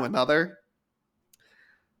place to Yep. another.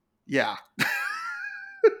 Yeah.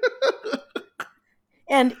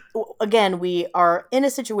 And again, we are in a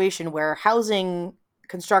situation where housing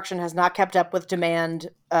construction has not kept up with demand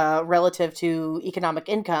relative to economic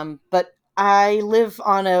income. But I live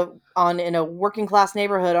in a working class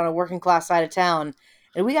neighborhood on a working class side of town,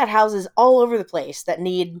 and we got houses all over the place that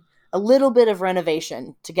need a little bit of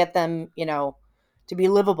renovation to get them, to be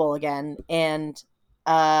livable again. And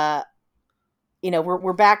uh,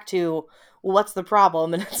 we're back to, well, what's the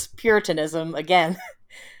problem? And it's Puritanism again.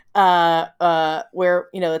 Where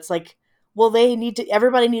it's like, well,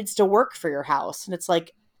 everybody needs to work for your house, and it's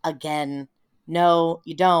like, again, no,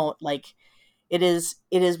 you don't. Like, it is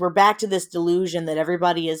we're back to this delusion that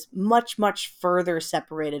everybody is much much further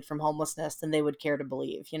separated from homelessness than they would care to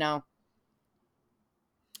believe.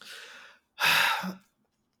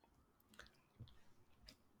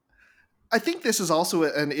 I think this is also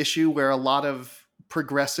an issue where a lot of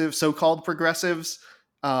so-called progressives,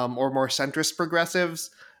 or more centrist progressives,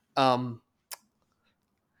 um,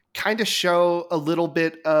 kind of show a little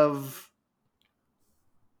bit of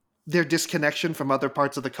their disconnection from other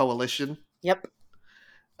parts of the coalition. Yep.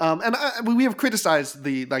 We have criticized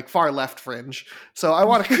the, like, far left fringe, so I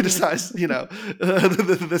want to criticize, the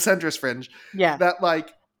centrist fringe. Yeah. That,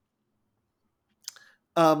 like,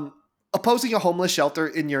 um, opposing a homeless shelter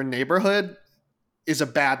in your neighborhood is a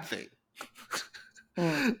bad thing.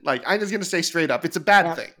 Mm. Like, I'm just gonna say straight up, it's a bad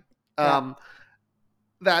Yep. thing. Yep. Um,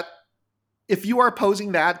 that if you are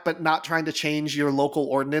opposing that but not trying to change your local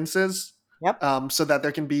ordinances, Yep. so that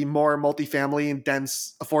there can be more multifamily and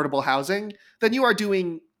dense affordable housing, then you are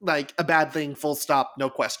doing, like, a bad thing, full stop, no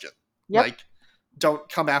question. Yep. Like, don't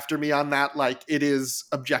come after me on that. Like, it is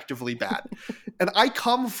objectively bad. And I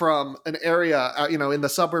come from an area, in the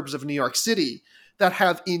suburbs of New York City, that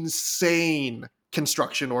have insane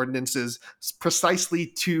construction ordinances precisely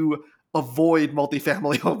to avoid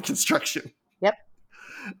multifamily home construction. Yep.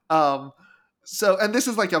 Um, and this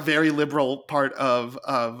is, like, a very liberal part of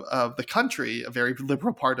the country, a very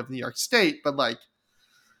liberal part of New York State, but, like,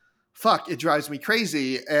 fuck, it drives me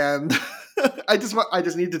crazy, and I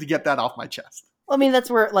just needed to get that off my chest. Well, I mean, that's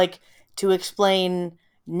where, like, to explain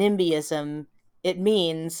NIMBYism, it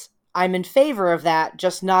means I'm in favor of that,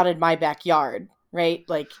 just not in my backyard, right?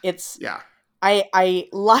 Like, Yeah. I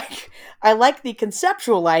like I like the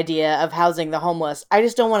conceptual idea of housing the homeless. I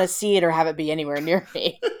just don't want to see it or have it be anywhere near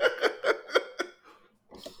me.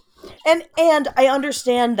 And I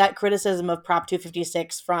understand that criticism of Prop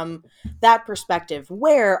 256 from that perspective,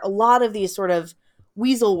 where a lot of these sort of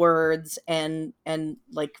weasel words and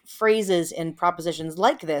like phrases in propositions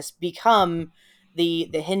like this become the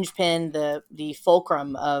hinge pin, the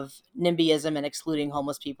fulcrum of NIMBYism and excluding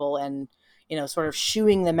homeless people, and sort of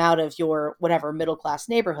shooing them out of your whatever middle class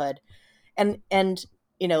neighborhood. And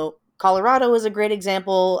Colorado is a great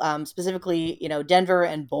example. Specifically, Denver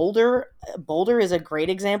and Boulder. Boulder is a great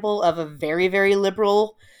example of a very very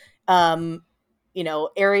liberal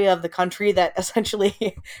area of the country that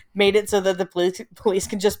essentially made it so that the police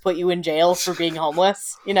can just put you in jail for being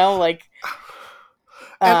homeless. Like,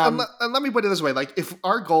 um, And let me put it this way: like, if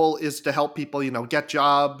our goal is to help people, get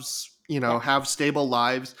jobs, yeah, have stable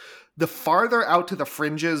lives, the farther out to the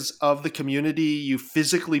fringes of the community you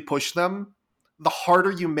physically push them, the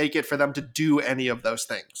harder you make it for them to do any of those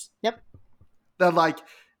things. yep, That, like,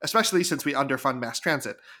 especially since we underfund mass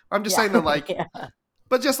transit. I'm just yeah, saying that, like, yeah,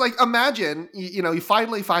 but just like imagine, you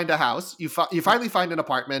finally find a house, you yeah, finally find an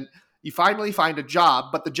apartment, you finally find a job,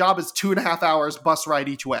 but the job is 2.5 hours bus ride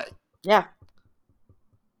each way, yeah,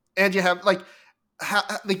 and you have like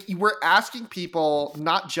we're asking people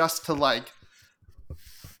not just to like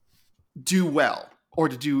do well or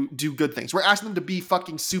to do good things. We're asking them to be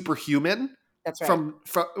fucking superhuman that's right. from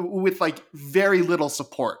with like very little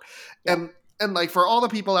support. Yeah, And like for all the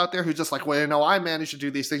people out there who just like, well, I managed to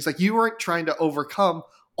do these things. Like you weren't trying to overcome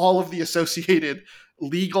all of the associated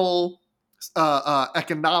legal,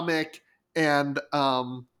 economic, and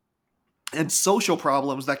social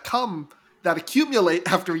problems that accumulate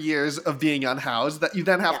after years of being unhoused that you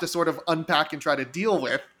then have yeah, to sort of unpack and try to deal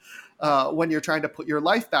with yeah. when you're trying to put your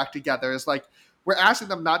life back together. Is like we're asking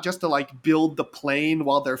them not just to like build the plane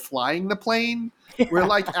while they're flying the plane. We're Yeah.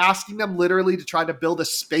 like asking them literally to try to build a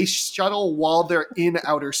space shuttle while they're in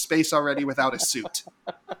outer space already without a suit.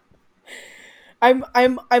 I'm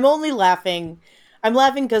only laughing. I'm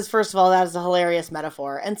laughing because first of all, that is a hilarious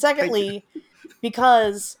metaphor, and Thank you. secondly,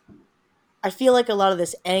 because I feel like a lot of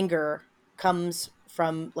this anger comes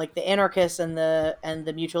from like the anarchists and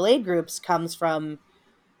the mutual aid groups comes from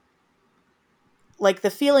like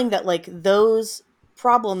the feeling that like those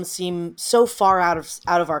problems seem so far out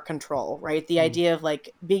of our control, right? The Mm, idea of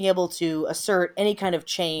like being able to assert any kind of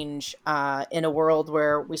change in a world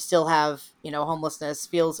where we still have homelessness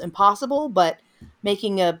feels impossible, but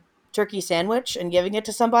making a turkey sandwich and giving it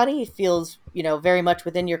to somebody feels very much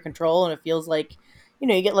within your control, and it feels like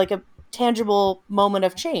you get like a tangible moment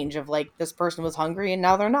of change of like this person was hungry and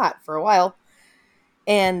now they're not for a while.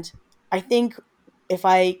 And I think if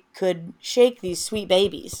I could shake these sweet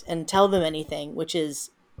babies and tell them anything, which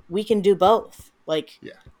is we can do both. Like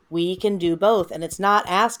yeah. we can do both. And it's not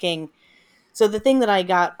asking. So the thing that I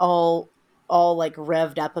got all like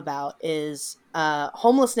revved up about is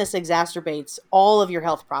homelessness exacerbates all of your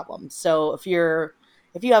health problems. So if you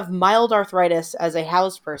have mild arthritis as a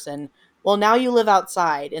housed person, well, now you live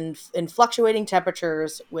outside in fluctuating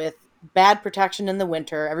temperatures with bad protection in the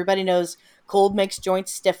winter. Everybody knows cold makes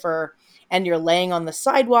joints stiffer, and you're laying on the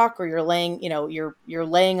sidewalk or you're laying, you're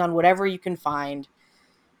laying on whatever you can find,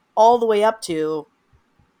 all the way up to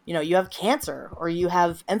you have cancer or you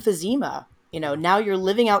have emphysema. Now you're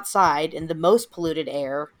living outside in the most polluted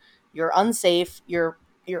air. You're unsafe. You're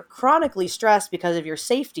chronically stressed because of your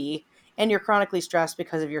safety, and you're chronically stressed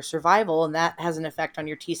because of your survival, and that has an effect on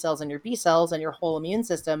your T cells and your B cells and your whole immune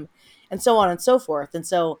system, and so on and so forth. And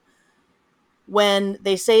so when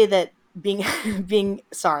they say that being being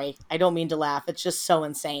sorry, I don't mean to laugh. It's just so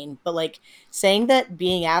insane. But like saying that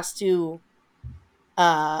being asked to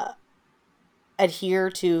uh adhere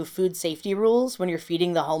to food safety rules when you're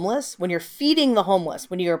feeding the homeless, when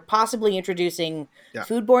you're possibly introducing Yeah.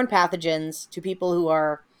 foodborne pathogens to people who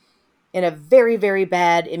are in a very, very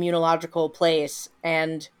bad immunological place,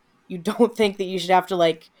 and you don't think that you should have to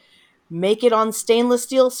like make it on stainless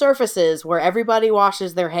steel surfaces where everybody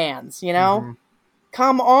washes their hands. Mm-hmm.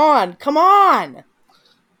 Come on, come on.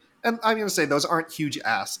 And I'm going to say those aren't huge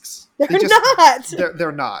asks. They're They just not.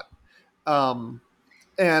 they're not. Um,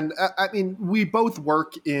 and I mean, we both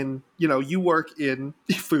work in, you work in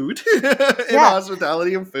food, in Yeah.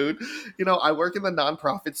 hospitality and food. I work in the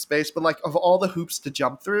nonprofit space, but like of all the hoops to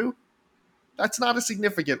jump through, that's not a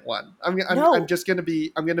significant one. I'm No. just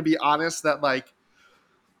I'm gonna be honest that like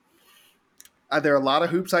there are a lot of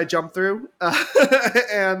hoops I jump through,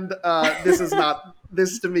 and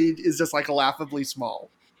this to me is just like laughably small.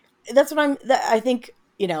 That's what I think,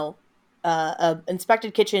 a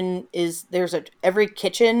inspected kitchen is there's a every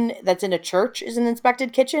kitchen that's in a church is an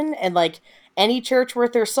inspected kitchen, and like any church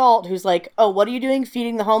worth their salt who's like, oh, what are you doing,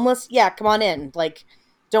 feeding the homeless? Yeah, come on in, like,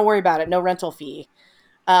 don't worry about it, no rental fee.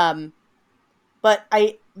 um but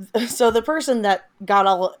I so the person that got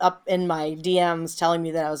all up in my DMs telling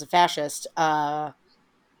me that I was a fascist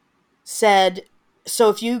said, so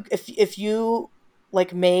if you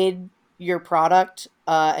like made your product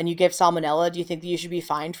and you gave salmonella, do you think that you should be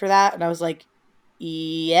fined for that? And I was like,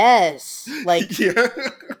 yes. Like, Yeah.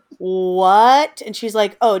 what? And she's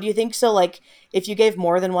like, oh, do you think so? Like, if you gave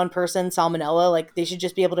more than one person salmonella, like they should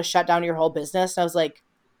just be able to shut down your whole business. And I was like,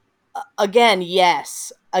 again,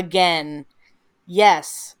 yes. Again,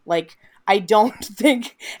 yes. Like, I don't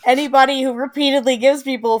think anybody who repeatedly gives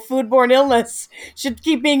people foodborne illness should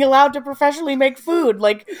keep being allowed to professionally make food.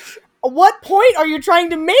 Like, what point are you trying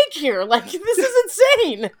to make here? Like, this is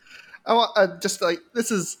insane. I want just like this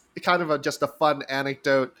is kind of just a fun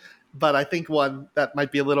anecdote, but I think one that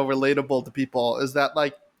might be a little relatable to people is that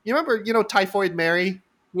like you remember Typhoid Mary.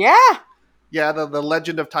 Yeah. Yeah, the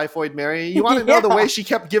legend of Typhoid Mary. You want to know the way Yeah. she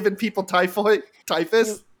kept giving people She,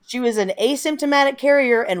 typhus, she was an asymptomatic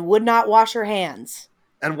carrier and would not wash her hands.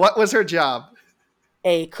 and what was her job?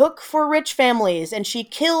 A cook for rich families, and she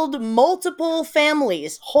killed multiple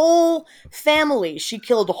families, whole families. She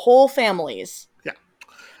killed whole families. Yeah,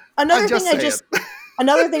 I'm Another thing just I saying. just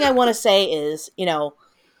another thing I want to say is,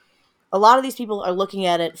 a lot of these people are looking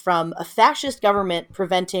at it from a fascist government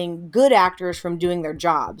preventing good actors from doing their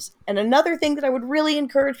jobs. And another thing that I would really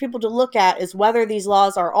encourage people to look at is whether these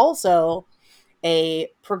laws are also a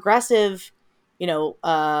progressive,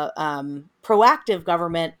 proactive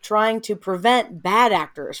government trying to prevent bad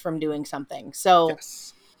actors from doing something. So,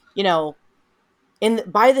 Yes. you know, in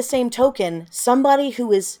by the same token, somebody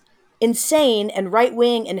who is insane and right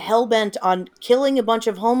wing and hell bent on killing a bunch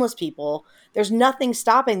of homeless people, there's nothing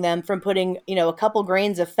stopping them from putting, a couple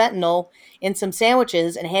grains of fentanyl in some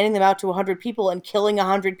sandwiches and handing them out to 100 people and killing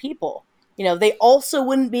 100 people. They also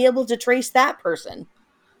wouldn't be able to trace that person.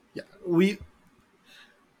 Yeah.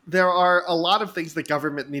 There are a lot of things the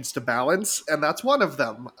government needs to balance, and that's one of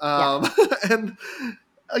them. Yeah. And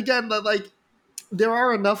again, like there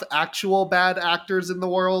are enough actual bad actors in the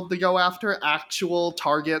world to go after, actual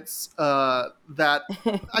targets, that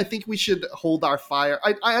I think we should hold our fire.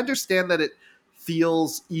 I understand that it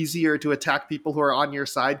feels easier to attack people who are on your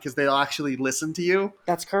side because they'll actually listen to you.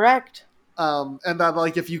 That's correct. And that,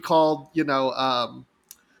 like, if you called,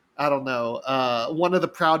 I don't know, one of the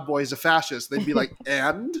Proud Boys a fascist, they'd be like,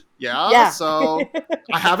 and yeah, Yeah. so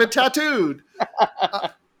I have it tattooed. Uh,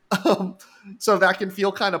 um, so that can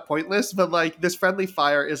feel kind of pointless, but like this friendly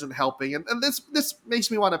fire isn't helping, and this makes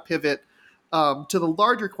me want to pivot to the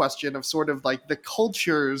larger question of sort of like the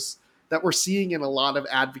cultures that we're seeing in a lot of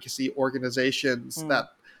advocacy organizations. Mm. That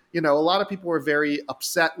a lot of people were very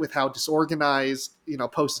upset with how disorganized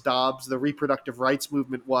post Dobbs the reproductive rights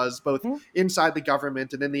movement was, both Mhm. inside the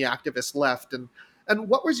government and in the activist left, and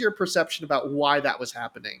what was your perception about why that was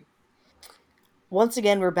happening? Once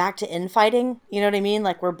again, we're back to infighting. You know what I mean?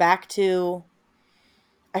 Like, we're back to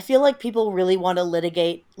I feel like people really want to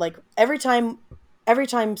litigate, like, every time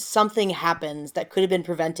something happens that could have been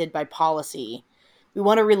prevented by policy, we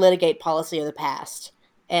want to relitigate policy of the past.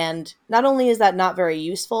 And not only is that not very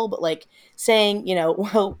useful, but like saying,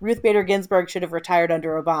 well, Ruth Bader Ginsburg should have retired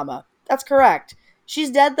under Obama. That's correct.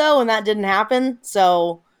 She's dead though, and that didn't happen.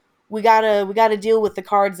 So we gotta deal with the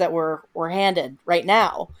cards that were handed right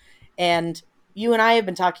now. And you and I have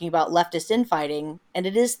been talking about leftist infighting, and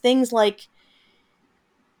it is things like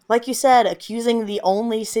you said, accusing the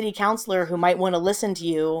only city councilor who might want to listen to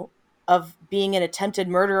you of being an attempted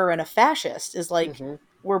murderer and a fascist is like, Mm-hmm.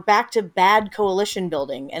 we're back to bad coalition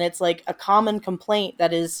building. And it's like a common complaint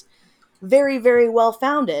that is very, very well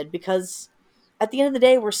founded because at the end of the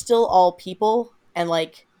day, we're still all people. And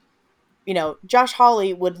like, Josh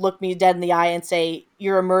Hawley would look me dead in the eye and say,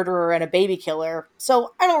 "You're a murderer and a baby killer."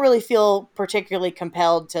 So I don't really feel particularly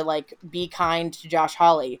compelled to like be kind to Josh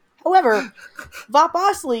Hawley. However, Vop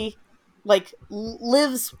Osley like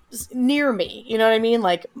lives near me. You know what I mean?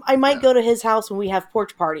 Like I might Yeah. go to his house when we have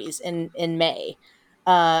porch parties in May,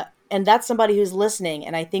 and that's somebody who's listening.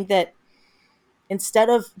 And I think that instead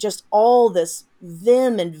of just all this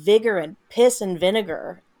vim and vigor and piss and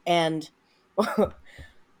vinegar, and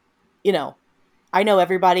you know, I know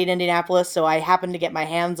everybody in Indianapolis, so I happened to get my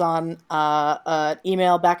hands on an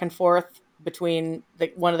email back and forth between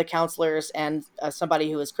one of the counselors and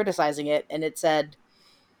somebody who was criticizing it, and it said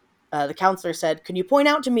the counselor said, "Can you point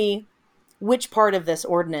out to me which part of this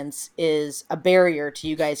ordinance is a barrier to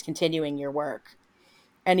you guys continuing your work?"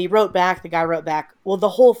 And the guy wrote back, "Well, the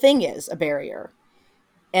whole thing is a barrier."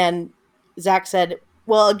 And Zach said,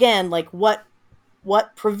 "Well, again, like what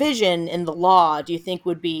provision in the law do you think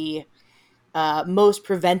would be most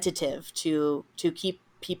preventative to keep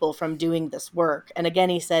people from doing this work?" And again,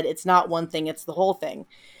 he said, "It's not one thing; it's the whole thing."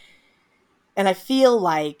 And I feel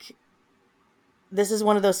like this is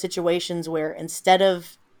one of those situations where instead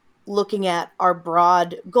of looking at our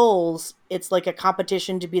broad goals, it's like a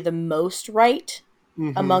competition to be the most right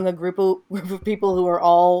Mm-hmm. among a group of people who are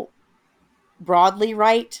all broadly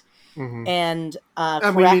right Mm-hmm. and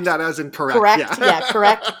And we mean that as in correct, correct, yeah, yeah.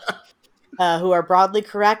 correct, who are broadly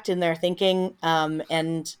correct in their thinking,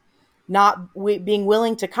 and not being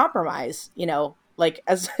willing to compromise. Like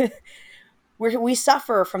as we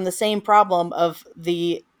suffer from the same problem of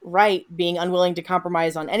the right being unwilling to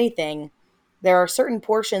compromise on anything. There are certain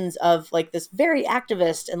portions of like this very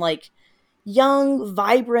activist and like young,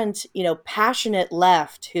 vibrant, passionate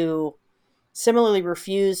left who similarly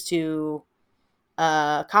refuse to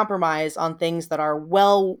compromise on things that are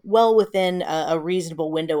well within a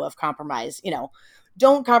reasonable window of compromise.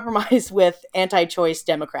 Don't compromise with anti-choice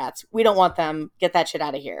Democrats. We don't want them. Get that shit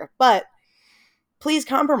out of here. But please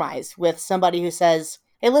compromise with somebody who says,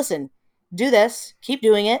 "Hey, listen, do this. Keep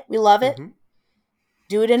doing it. We love it. Hmm.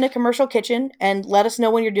 Do it in a commercial kitchen, and let us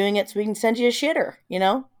know when you're doing it so we can send you a shitter."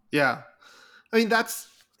 Yeah. I mean, that's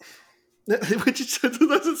which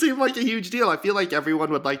doesn't seem like a huge deal. I feel like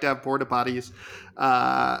everyone would like to have porta potties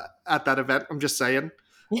at that event. I'm just saying.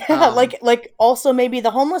 Yeah, Um, like also maybe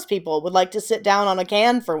the homeless people would like to sit down on a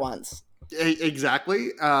can for once.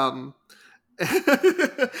 exactly.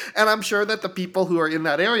 And I'm sure that the people who are in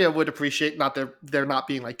that area would appreciate not there not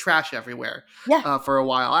being like trash everywhere Yeah. for a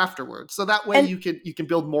while afterwards. So that way And you can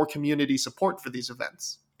build more community support for these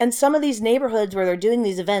events. and some of these neighborhoods where they're doing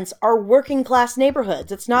these events are working class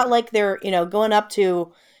neighborhoods. It's not Yeah. like they're, going up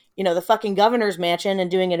to, the fucking governor's mansion and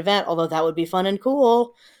doing an event, although that would be fun and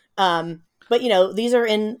cool. But these are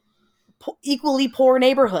in equally poor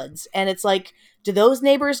neighborhoods, and it's like, do those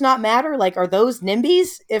neighbors not matter? Like, are those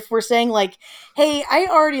NIMBYs? If we're saying like, hey, I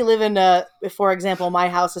already live in for example, my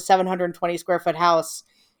house, a 720 square foot house,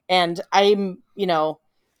 and I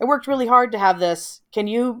worked really hard to have this. Can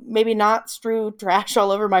you maybe not strew trash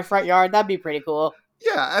all over my front yard? That'd be pretty cool.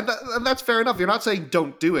 Yeah, and that's fair enough. You're not saying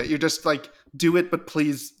don't do it. You're just like do it, but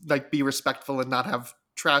please like be respectful and not have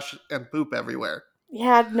trash and poop everywhere.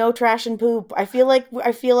 Yeah, no trash and poop. I feel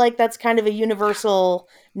like that's kind of a universal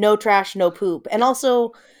no trash, no poop. And Yeah.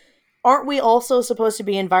 also, aren't we also supposed to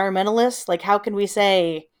be environmentalists? Like, how can we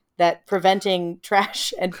say that preventing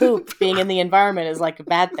trash and poop being in the environment is like a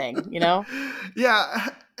bad thing? Yeah,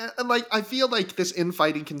 and like I feel like this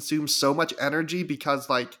infighting consumes so much energy because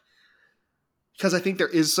I think there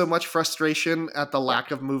is so much frustration at the Yeah,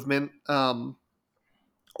 lack of movement.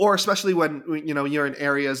 Or especially when you're in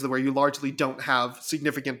areas where you largely don't have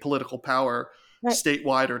significant political power right.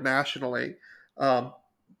 statewide or nationally. Um,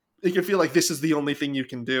 it can feel like this is the only thing you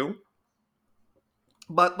can do.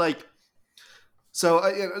 But like, so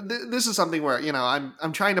this is something where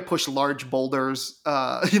I'm trying to push large boulders,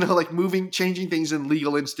 like changing things in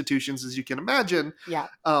legal institutions, as you can imagine. Yeah,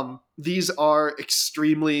 These are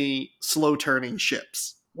extremely slow turning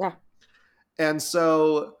ships, yeah, and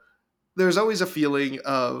so there's always a feeling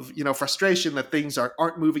of frustration that things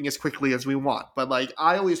aren't moving as quickly as we want. But like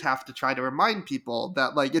I always have to try to remind people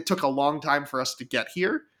that like it took a long time for us to get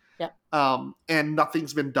here, yeah. and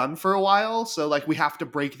nothing's been done for a while. So like we have to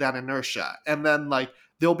break that inertia, and then like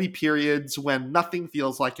there'll be periods when nothing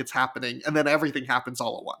feels like it's happening, and then everything happens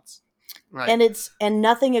all at once. Right. And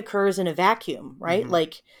nothing occurs in a vacuum, right? Hmm.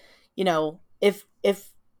 Like,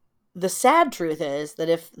 if the sad truth is that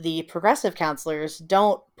if the progressive counselors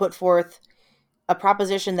don't put forth a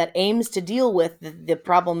proposition that aims to deal with the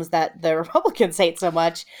problems that the Republicans hate so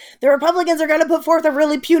much, the Republicans are going to put forth a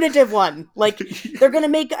really punitive one. Like, they're going to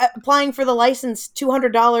make applying for the license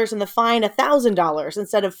 $200 and the fine $1,000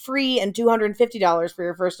 instead of free and $250 for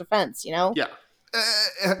your first offense. Yeah.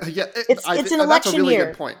 Yeah, It's an that's a election really good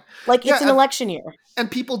year. point. Like, it's an Yeah, election year.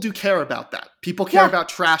 and people do care about that. People care Yeah, about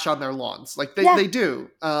trash on their lawns, like yeah. they do.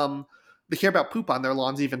 They care about poop on their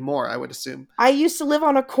lawns even more, I would assume. I used to live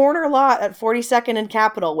on a corner lot at 42nd and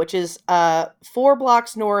Capitol, which is 4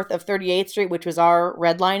 blocks north of 38th Street, which was our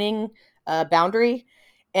redlining boundary.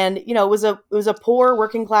 And it was a poor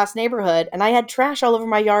working class neighborhood, and I had trash all over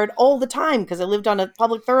my yard all the time because I lived on a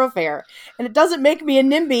public thoroughfare. And it doesn't make me a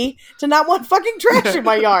NIMBY to not want fucking trash in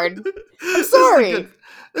my yard. I'm this is a good sorry.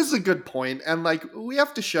 this is a good point, and like we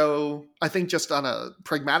have to show, I think, just on a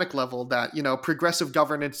pragmatic level, that progressive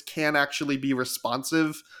governance can actually be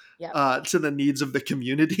responsive Yeah, to the needs of the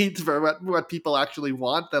community, for what people actually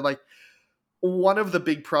want. That like one of the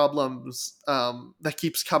big problems that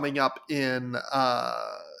keeps coming up in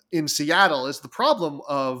Seattle is the problem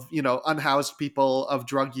of unhoused people, of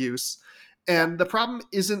drug use, yeah, and the problem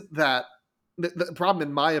isn't that the problem,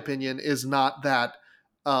 in my opinion, is not that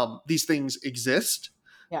these things exist.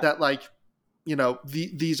 yeah, That like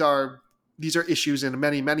these are issues in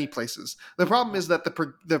many places. The problem yeah. is that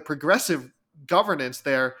the progressive governance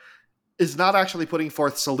there is not actually putting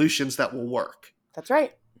forth solutions that will work. That's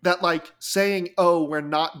right. That like saying, oh, we're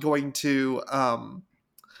not going to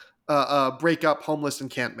break up homeless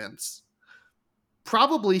encampments,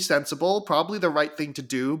 probably sensible, probably the right thing to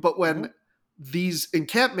do. But Hmm. when these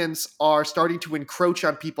encampments are starting to encroach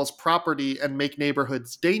on people's property and make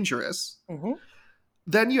neighborhoods dangerous, Hmm.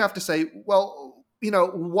 then you have to say, well,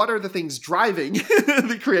 what are the things driving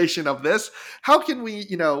the creation of this? How can we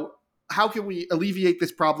alleviate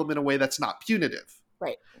this problem in a way that's not punitive?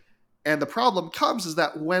 Right. And the problem comes is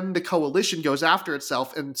that when the coalition goes after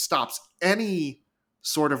itself and stops any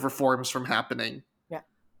sort of reforms from happening, Yeah.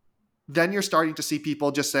 then you're starting to see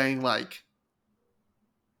people just saying, like,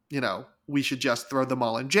 we should just throw them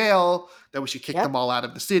all in jail, that we should kick them Yep. all out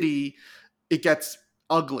of the city. It gets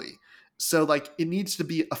ugly. So, like, it needs to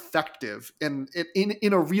be effective and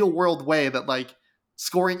in a real world way that, like,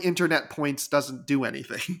 scoring internet points doesn't do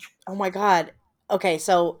anything. Oh my God. Okay,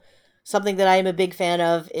 so something that I am a big fan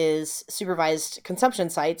of is supervised consumption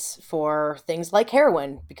sites for things like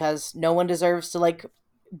heroin, because no one deserves to like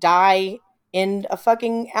die in a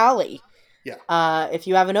fucking alley. Yeah. If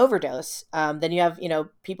you have an overdose, then you have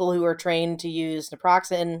people who are trained to use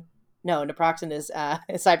naproxen. No, naproxen is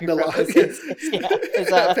is ibuprofen. Is yeah,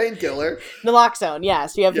 is Painkiller. naloxone. Yeah,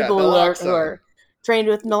 so you have Yeah, people who are naloxone. trained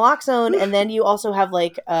with naloxone, and then you also have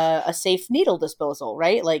like a safe needle disposal,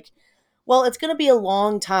 right? Like, well, it's going to be a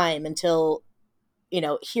long time until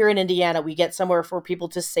here in Indiana we get somewhere for people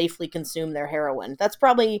to safely consume their heroin. That's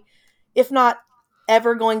probably, if not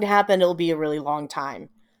ever going to happen, it'll be a really long time.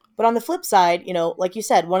 But on the flip side, like you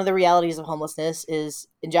said, one of the realities of homelessness is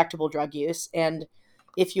injectable drug use, and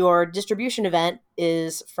if your distribution event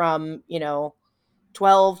is from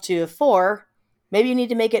 12 to 4, maybe you need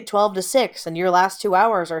to make it 12 to 6, and your last 2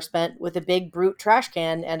 hours are spent with a big brute trash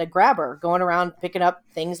can and a grabber going around picking up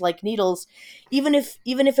things like needles, even if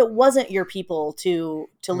it wasn't your people to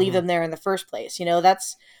leave Mm-hmm. them there in the first place.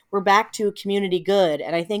 That's, we're back to community good.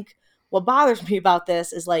 And I think what bothers me about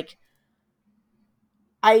this is, like,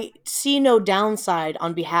 I see no downside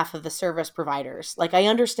on behalf of the service providers. Like, I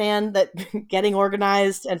understand that getting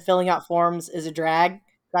organized and filling out forms is a drag.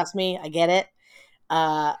 Trust me, I get it.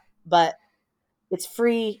 But it's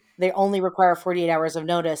free. They only require 48 hours of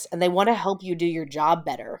notice, and they want to help you do your job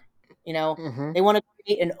better. You know, Mm-hmm. they want to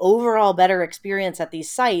create an overall better experience at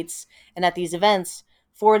these sites and at these events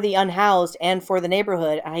for the unhoused and for the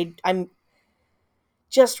neighborhood. I'm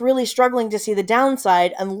just really struggling to see the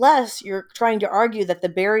downside, unless you're trying to argue that the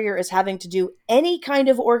barrier is having to do any kind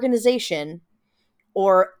of organization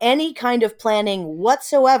or any kind of planning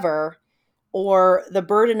whatsoever, or the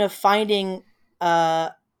burden of finding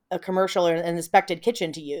a commercial or an inspected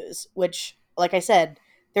kitchen to use, which, like I said,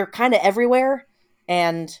 they're kind of everywhere.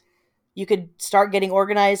 And you could start getting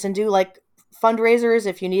organized and do like fundraisers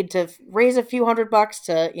if you need to raise a few $100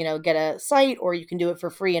 to, get a site, or you can do it for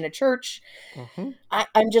free in a church. Mm-hmm.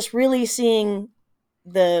 I'm just really seeing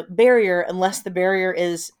the barrier, unless the barrier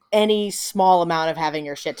is any small amount of having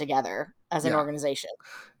your shit together as an Yeah. organization.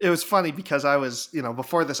 It was funny because I was,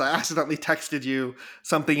 before this, I accidentally texted you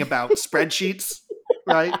something about spreadsheets,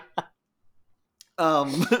 right?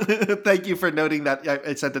 Thank you for noting that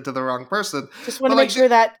I sent it to the wrong person. Just want But to make like, sure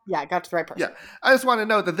that, yeah, I got to the right yeah, person. I just want to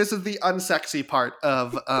note that this is the unsexy part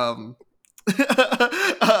of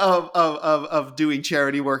of doing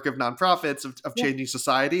charity work, of nonprofits, of Yeah. changing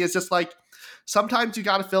society. It's just like sometimes you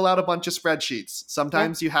got to fill out a bunch of spreadsheets. Yeah.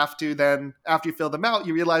 Sometimes you have to then, after you fill them out,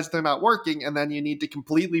 you realize they're not working, and then you need to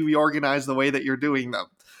completely reorganize the way that you're doing them.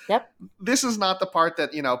 Yep. This is not the part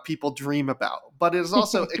that people dream about, but it is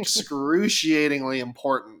also excruciatingly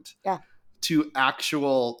important Yeah. to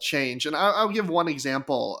actual change. And I'll give one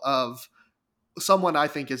example of someone I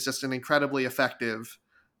think is just an incredibly effective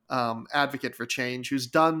advocate for change, who's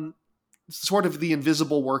done sort of the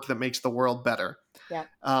invisible work that makes the world better. Yeah.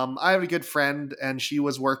 I have a good friend, and she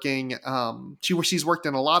was working. She's worked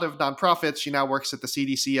in a lot of nonprofits. She now works at the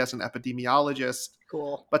CDC as an epidemiologist,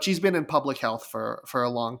 Cool. but she's been in public health for a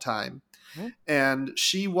long time. Mhm. And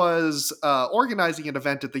she was organizing an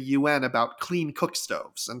event at the UN about clean cook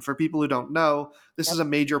stoves. And for people who don't know, this is Yep. a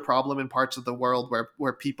major problem in parts of the world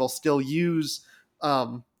where people still use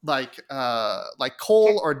like Okay.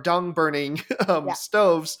 coal or dung burning Yeah.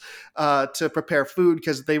 stoves to prepare food,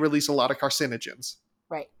 because they release a lot of carcinogens,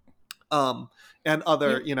 Right. um, and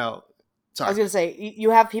other You. I sorry. was gonna say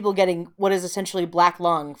you have people getting what is essentially black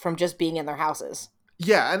lung from just being in their houses.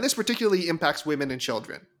 Yeah, and this particularly impacts women and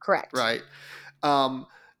children, Correct. right? Um,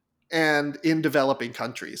 and in developing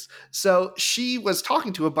countries. So she was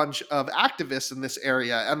talking to a bunch of activists in this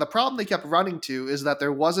area, and the problem they kept running to is that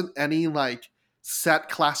there wasn't any like set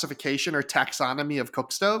classification or taxonomy of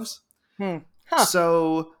cook stoves. Hmm. Huh.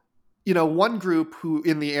 So, one group who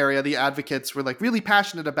in the area, the advocates, were like really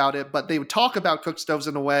passionate about it, but they would talk about cook stoves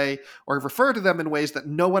in a way or refer to them in ways that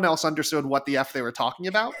no one else understood what the F they were talking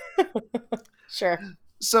about. Sure.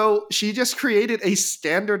 So she just created a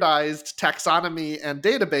standardized taxonomy and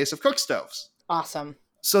database of cook stoves Awesome.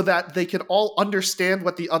 so that they could all understand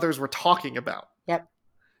what the others were talking about. Yep.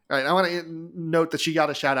 Right. I want to note that she got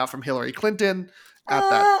a shout out from Hillary Clinton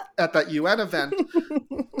Uh, at that UN event.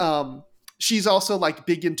 Um, she's also like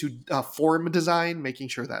big into form design, making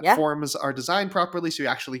sure that yeah. forms are designed properly so you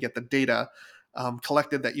actually get the data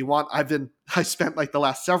collected that you want. I spent like the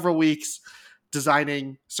last several weeks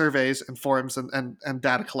designing surveys and forms and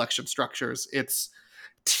data collection structures. It's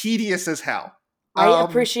tedious as hell. I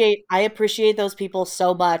appreciate those people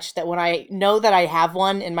so much that when I know that I have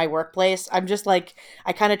one in my workplace, I'm just like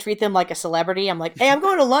I kind of treat them like a celebrity. I'm like, "Hey, I'm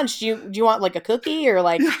going to lunch. Do you want like a cookie or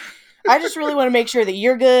like Yeah, I just really want to make sure that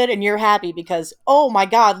you're good and you're happy because oh my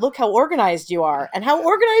god, look how organized you are and how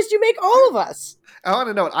organized you make all of us." I want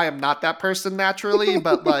to note I am not that person naturally,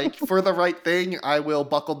 but like for the right thing, I will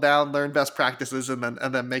buckle down, learn best practices, and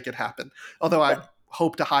then make it happen. Although I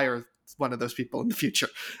hope to hire one of those people in the future.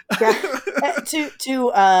 Yeah.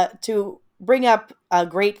 To bring up a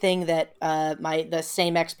great thing that my the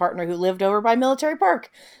same ex partner who lived over by Military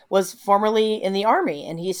Park was formerly in the army,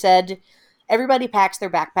 and he said everybody packs their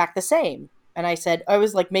backpack the same. And I said I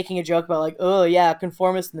was like making a joke about like oh yeah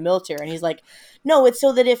conformist in the military, and he's like no, it's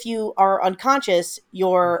so that if you are unconscious,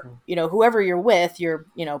 your Mhm. whoever you're with, your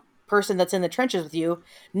person that's in the trenches with you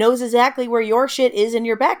knows exactly where your shit is in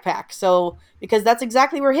your backpack. So because that's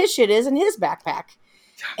exactly where his shit is in his backpack.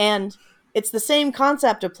 And it's the same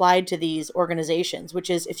concept applied to these organizations, which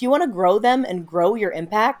is if you want to grow them and grow your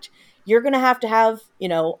impact, you're going to have,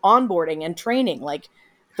 onboarding and training. Like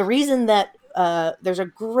the reason that there's a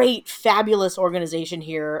great, fabulous organization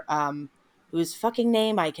here whose fucking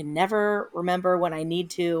name I can never remember when I need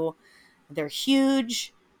to. They're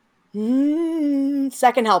huge.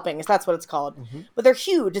 Second Helpings, that's what it's called. Mhm. But they're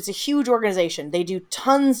huge. It's a huge organization. They do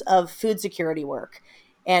tons of food security work.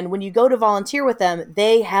 And when you go to volunteer with them,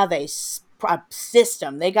 they have a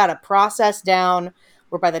system. They got a process down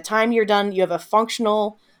where by the time you're done, you have a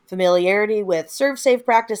functional familiarity with serve safe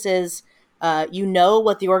practices. You know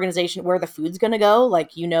what the organization, where the food's going to go.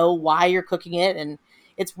 Like you know why you're cooking it, and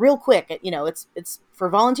it's real quick. It's for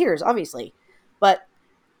volunteers, obviously, but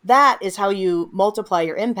that is how you multiply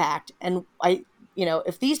your impact. And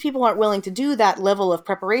if these people aren't willing to do that level of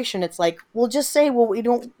preparation, it's like we'll just say, well,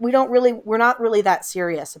 we're not really that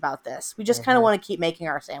serious about this. We just kind of Mhm. want to keep making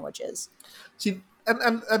our sandwiches. See,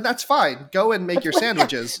 and that's fine. Go and make your Yeah,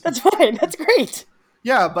 sandwiches. that's fine. That's great.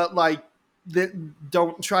 Yeah, but like,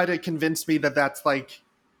 don't try to convince me that that's like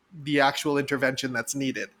the actual intervention that's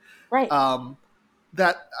needed. Right. Um,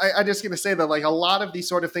 I'm just gonna say that like a lot of these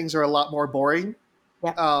sort of things are a lot more boring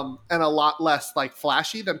Yep. and a lot less like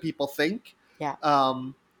flashy than people think. Yeah.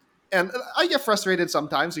 Um, and I get frustrated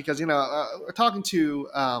sometimes because we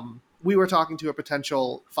were talking to a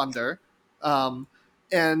potential funder, um,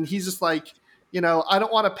 and he's just like, I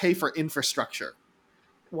don't want to pay for infrastructure,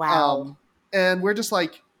 Wow. um, and we're just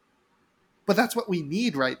like, but that's what we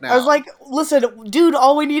need right I was now. like, listen, dude,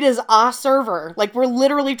 all we need is a server. Like, we're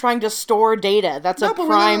literally trying to store data. That's a No, but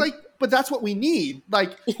we're literally prime. like, but that's what we need.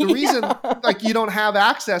 Like the reason, Yeah. like you don't have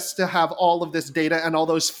access to have all of this data and all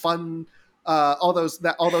those fun, all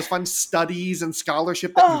those fun studies and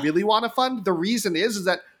scholarship that you Oh, really want to fund. The reason is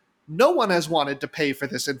that no one has wanted to pay for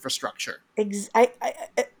this infrastructure.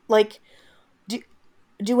 like, do,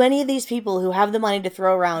 do any of these people who have the money to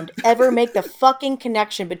throw around ever make the fucking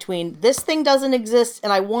connection between this thing doesn't exist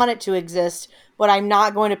and I want it to exist, but I'm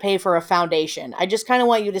not going to pay for a foundation? I just kind of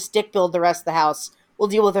want you to stick build the rest of the house. We'll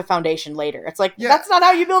deal with a foundation later. It's like, Yeah, that's not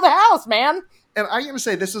how you build a house, man. and I'm going to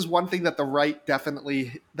say this is one thing that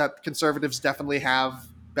that conservatives definitely have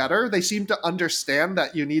better. They seem to understand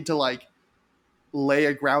that you need to like lay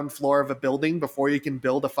a ground floor of a building before you can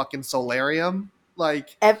build a fucking solarium.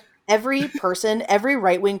 Like, Every person, every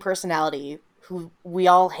right wing personality who we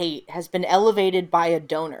all hate has been elevated by a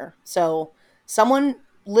donor. So someone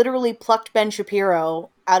literally plucked Ben Shapiro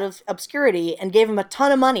out of obscurity and gave him a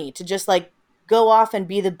ton of money to just like go off and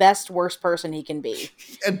be the best, worst person he can be.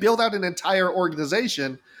 and build out an entire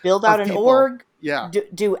organization Build out of an people. org, Yeah.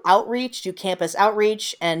 do outreach, do campus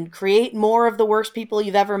outreach, and create more of the worst people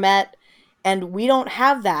you've ever met. And we don't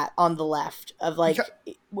have that on the left of Because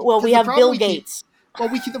like, well, we the have problem Bill we keep Gates.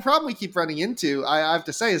 the problem we keep running into, I have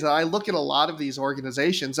to say, is that I look at a lot of these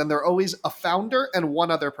organizations and they're always a founder and one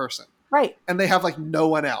other person. Right. And they have like no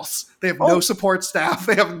one else. They have no Oh, support staff.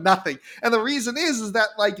 They have nothing. And the reason is that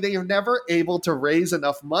like they are never able to raise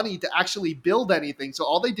enough money to actually build anything. So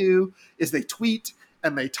all they do is they tweet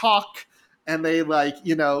and they talk and they like,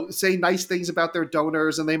 say nice things about their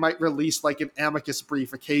donors and they might release like an amicus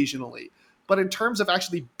brief occasionally. But in terms of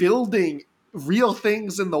actually building real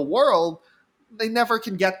things in the world, they never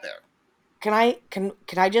can get there. Can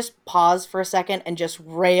I just pause for a second and just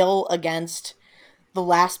rail against the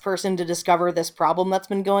last person to discover this problem that's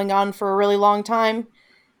been going on for a really long time?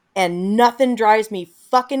 And nothing drives me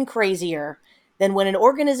fucking crazier than when an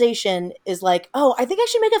organization is like, "Oh, I think I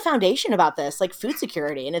should make a foundation about this, like food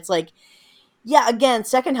security." And it's like, yeah, again,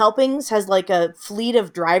 Second Helpings has like a fleet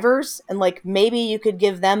of drivers, and like maybe you could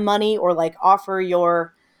give them money or like offer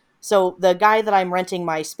your. So the guy that I'm renting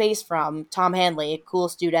my space from, Tom Hanley,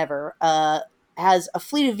 coolest dude ever, has a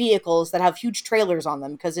fleet of vehicles that have huge trailers on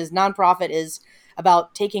them because his nonprofit is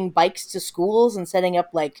about taking bikes to schools and setting up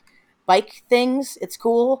like bike things. It's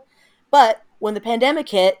cool. But when the pandemic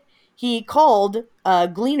hit, he called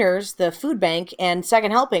Gleaners, the food bank, and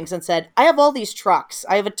Second Helpings and said, I have all these trucks.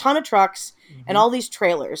 I have a ton of trucks and Mm-hmm. all these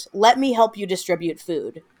trailers. Let me help you distribute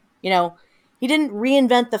food. You know, he didn't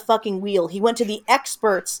reinvent the fucking wheel. He went to the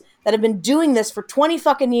experts that have been doing this for 20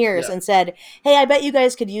 fucking years Yeah. and said, hey, I bet you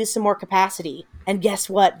guys could use some more capacity. And guess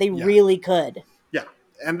what? They Yeah. really could. Yeah,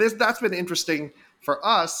 and that's been interesting for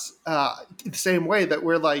us. The same way that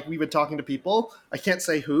we've been talking to people. I can't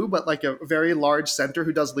say who, but like a very large center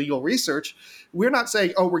who does legal research. We're not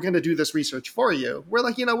saying, "Oh, we're going to do this research for you." We're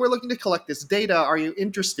like, we're looking to collect this data. Are you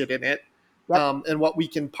interested in it? Yep. And what we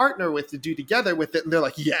can partner with to do together with it. And they're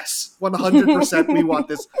like, "Yes, 100%. We want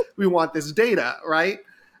this. We want this data, right?"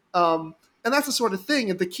 And that's the sort of thing.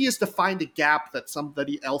 And the key is to find a gap that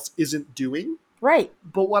somebody else isn't doing. Right.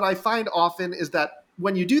 But what I find often is that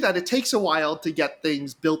when you do that, it takes a while to get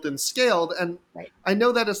things built and scaled. And Right. I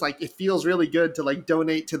know that it's like, it feels really good to like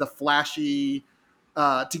donate to the flashy,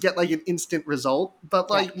 to get like an instant result. But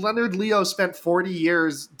Yeah. like Leonard Leo spent 40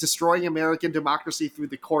 years destroying American democracy through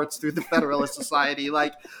the courts, through the Federalist Society.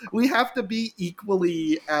 Like, we have to be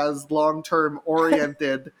equally as long term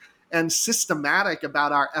oriented and systematic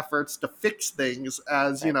about our efforts to fix things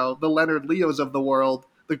as, Right. the Leonard Leos of the world,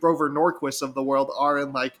 the Grover Norquists of the world are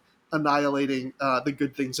in like annihilating the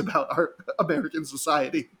good things about our American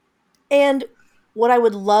society. And what I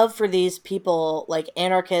would love for these people, like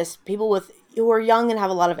anarchists, people with who are young and have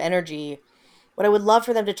a lot of energy, what I would love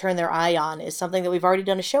for them to turn their eye on is something that we've already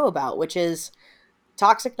done a show about, which is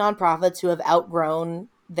toxic nonprofits who have outgrown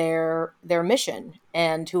their mission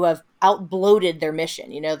and who have outbloated their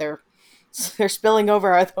mission. You know, they're spilling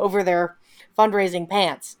over their fundraising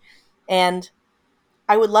pants. And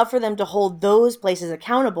I would love for them to hold those places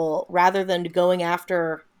accountable rather than going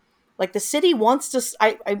after like the city wants to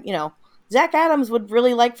Zach Adams would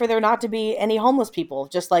really like for there not to be any homeless people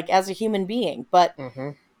just like as a human being, but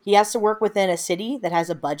Mm-hmm. he has to work within a city that has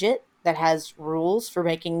a budget, that has rules for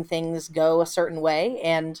making things go a certain way.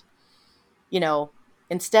 And, you know,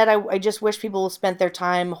 instead, I just wish people spent their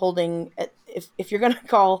time holding, if you're going to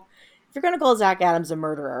call, if you're going to call Zach Adams a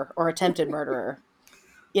murderer or attempted murderer,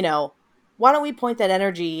 you know, why don't we point that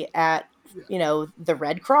energy at, Yeah. the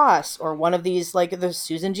Red Cross or one of these, like the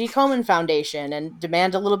Susan G. Komen Foundation, and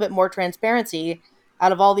demand a little bit more transparency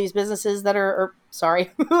out of all these businesses that are, or, sorry,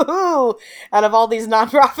 out of all these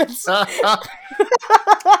nonprofits.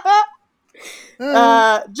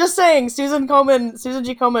 Just saying, Susan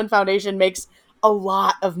G. Komen Foundation makes a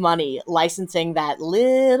lot of money licensing that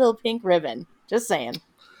little pink ribbon. Just saying.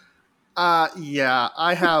 Yeah,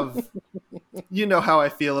 I have. You know how I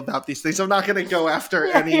feel about these things. I'm not going to go after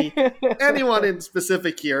anyone in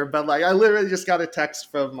specific here, but like I literally just got a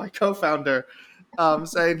text from my co-founder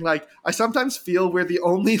saying like I sometimes feel we're the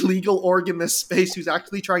only legal org in this space who's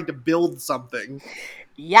actually trying to build something,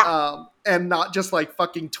 Yeah. and not just like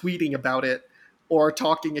fucking tweeting about it or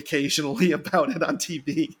talking occasionally about it on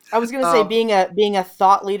TV. I was gonna say Um, being a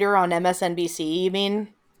thought leader on MSNBC. You mean?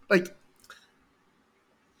 like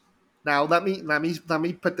Now let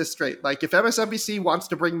me put this straight. Like if MSNBC wants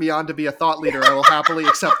to bring me on to be a thought leader, I will happily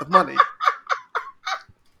accept the money.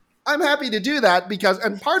 I'm happy to do that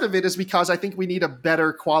and part of it is because I think we need a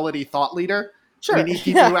better quality thought leader. We Sure. need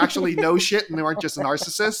people Yeah. who actually know shit and who aren't just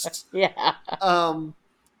narcissists. Yeah. Um,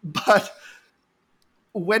 but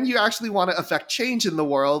when you actually want to affect change in the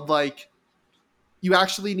world, like you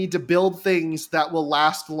actually need to build things that will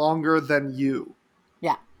last longer than you.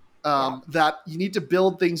 Yeah. Yeah. That you need to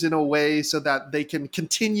build things in a way so that they can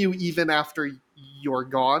continue even after you're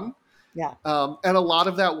gone. Yeah. And a lot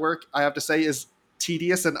of that work, I have to say, is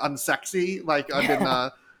tedious and unsexy. Like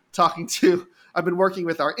talking to, I've been working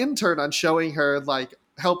with our intern on showing her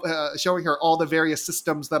showing her all the various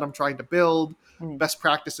systems that I'm trying to build, Mm. best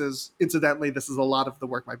practices. Incidentally, this is a lot of the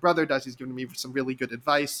work my brother does. He's given me some really good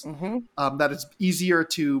advice. Mm-hmm. That it's easier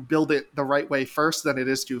to build it the right way first than it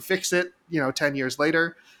is to fix it, 10 years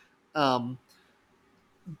later. Um,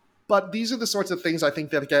 but these are the sorts of things I think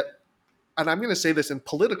that get and I'm going to say this in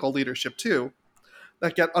political leadership too,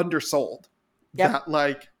 that get undersold. Yep. That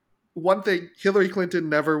like one thing, Hillary Clinton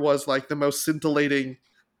never was like the most scintillating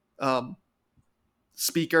um,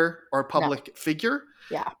 speaker or No. public figure,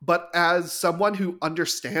 Yeah. but as someone who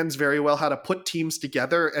understands very well how to put teams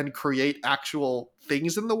together and create actual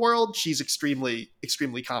things in the world, she's extremely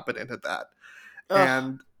competent at that. Ugh.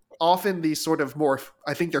 And often these sort of more,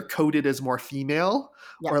 I think they're coded as more female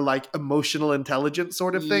Yep. or like emotional intelligence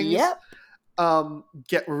sort of things, Yep.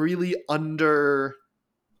 get really under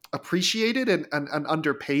appreciated and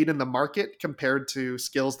underpaid in the market compared to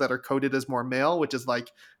skills that are coded as more male, which is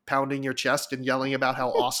like pounding your chest and yelling about how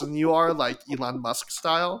awesome you are, like Elon Musk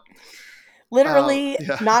style. Literally,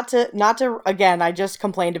 Yeah. not to again, I just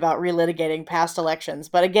complained about relitigating past elections,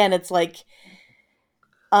 but again, it's like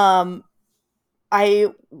um I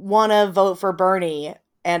want to vote for Bernie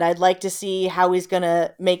and I'd like to see how he's going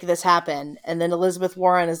to make this happen. And then Elizabeth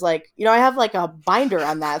Warren is like, I have like a binder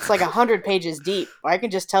on that. It's like 100 pages deep. I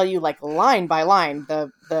can just tell you like line by line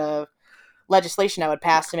the legislation I would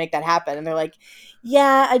pass to make that happen. And they're like,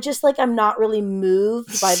 yeah, I just like, I'm not really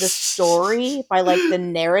moved by the story, by like the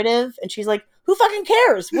narrative. And she's like, who fucking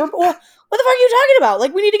cares? What the fuck are you talking about?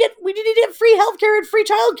 Like, we need to get free healthcare and free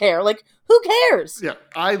childcare. Like, who cares? Yeah,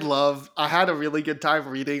 I had a really good time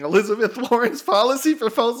reading Elizabeth Warren's policy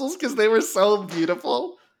proposals because they were so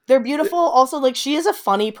beautiful. They're beautiful. Also, like, she is a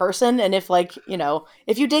funny person. And if, like,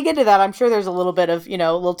 if you dig into that, I'm sure there's a little bit of, a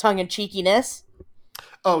little tongue in cheekiness.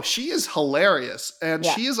 Oh, she is hilarious. And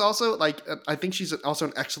Yeah. she is also like, I think she's also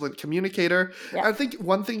an excellent communicator. Yeah. I think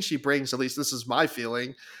one thing she brings, at least this is my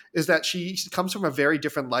feeling, is that she comes from a very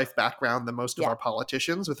different life background than most of Yeah. our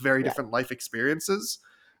politicians with very Yeah. different life experiences,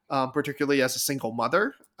 particularly as a single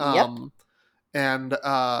mother. Yep. And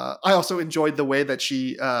I also enjoyed the way that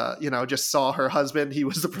she, just saw her husband. He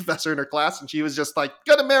was the professor in her class, and she was just like,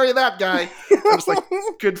 "Gonna marry that guy." I was like,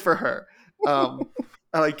 "Good for her." Um,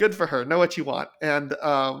 like, good for her. Know what you want. And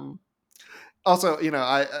also,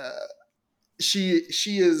 she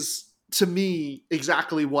is to me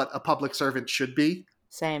exactly what a public servant should be.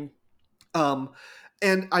 Same. Um,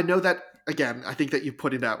 and I know that again. I think that you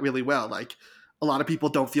put it out really well. Like a lot of people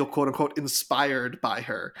don't feel quote unquote inspired by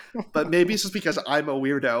her, but maybe it's just because I'm a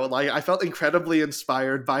weirdo. Like I felt incredibly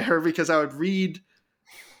inspired by her because I would read,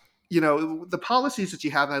 the policies that she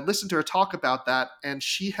had, and I listened to her talk about that, and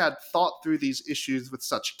she had thought through these issues with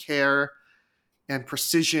such care and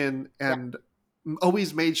precision Yeah. and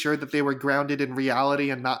always made sure that they were grounded in reality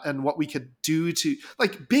and not and what we could do to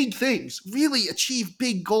like big things, really achieve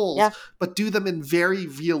big goals, Yeah. but do them in very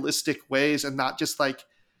realistic ways and not just like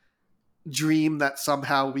dream that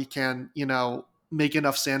somehow we can, make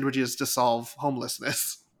enough sandwiches to solve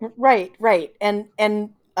homelessness. Right. Right. And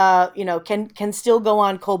can still go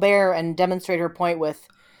on Colbert and demonstrate her point with,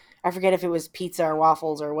 I forget if it was pizza or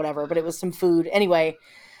waffles or whatever, but it was some food anyway.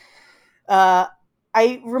 Uh,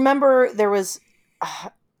 I remember there was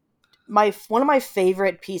my one of my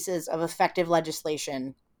favorite pieces of effective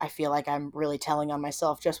legislation. I feel like I'm really telling on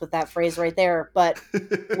myself just with that phrase right there, but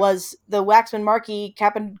was the Waxman Markey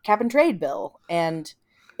cap and trade bill, and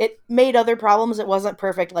it made other problems. It wasn't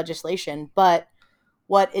perfect legislation, but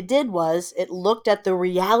what it did was it looked at the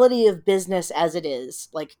reality of business as it is.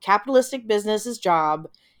 Like capitalistic business's job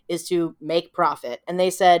is to make profit. And they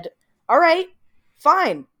said, all right,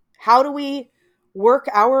 fine. How do we work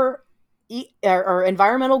our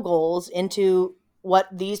environmental goals into what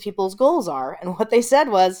these people's goals are? And what they said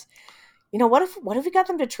was, what if we got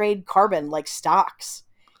them to trade carbon like stocks?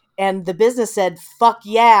 And the business said, fuck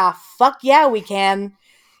yeah, we can.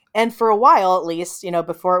 And for a while, at least,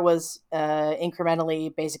 before it was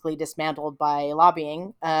incrementally basically dismantled by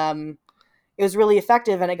lobbying, it was really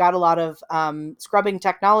effective, and it got a lot of scrubbing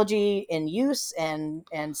technology in use and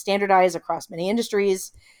standardized across many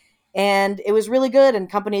industries. And it was really good, and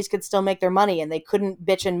companies could still make their money, and they couldn't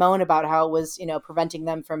bitch and moan about how it was, preventing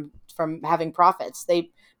them from having profits. They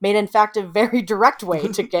made, in fact, a very direct way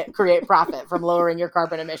to create profit from lowering your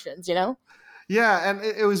carbon emissions. Yeah, and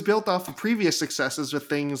it was built off of previous successes with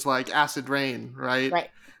things like acid rain, right? Right.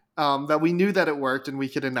 That we knew that it worked and we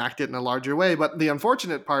could enact it in a larger way. But the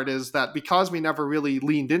unfortunate part is that because we never really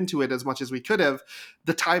leaned into it as much as we could have,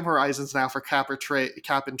 the time horizons now for cap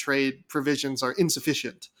and trade provisions are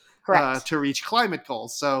insufficient Correct. to reach climate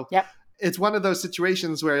goals. So Yep. it's one of those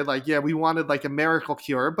situations where, like, yeah, we wanted like a miracle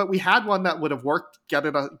cure, but we had one that would have worked,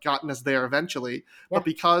 gotten us there eventually. Yeah. But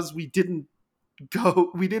because we didn't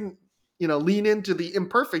lean into the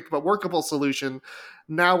imperfect but workable solution,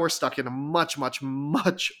 now we're stuck in a much much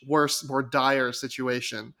much worse, more dire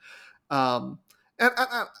situation. And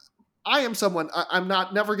I am someone, I'm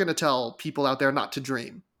not never going to tell people out there not to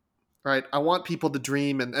dream. right? I want people to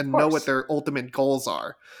dream Of and know what course. their ultimate goals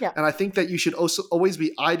are. Yeah. And I think that you should also always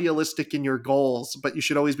be idealistic in your goals, but you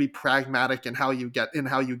should always be pragmatic in how you get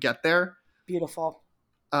there. Beautiful.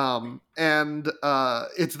 And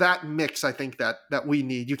it's that mix I think that we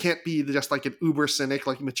need. You can't be just like an uber cynic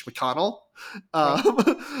like Mitch McConnell,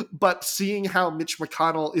 Right. but seeing how Mitch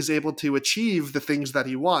McConnell is able to achieve the things that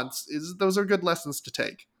he wants is those are good lessons to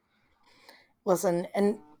take. Listen,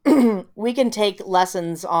 and we can take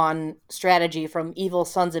lessons on strategy from evil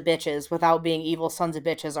sons of bitches without being evil sons of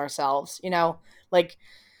bitches ourselves. Like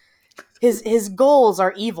his goals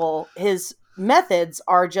are evil. His methods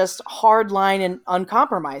are just hardline and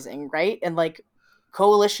uncompromising, right? And like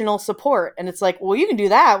coalitional support. And it's like, well, you can do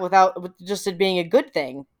that with just it being a good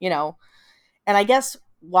thing. And I guess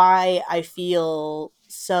why I feel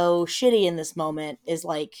so shitty in this moment is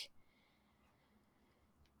like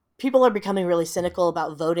people are becoming really cynical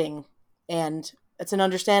about voting, and it's an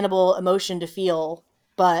understandable emotion to feel.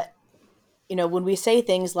 But when we say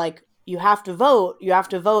things like you have to vote, you have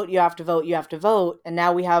to vote, you have to vote, you have to vote, and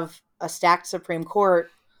now we have a stacked Supreme Court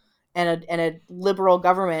and a liberal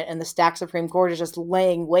government, and the stacked Supreme Court is just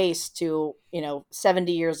laying waste to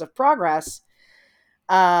 70 years of progress.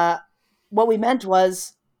 uh what we meant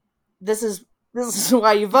was this is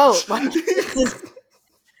why you vote. Like, this is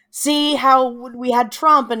see how we had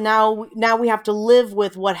Trump, and now we have to live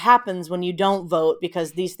with what happens when you don't vote,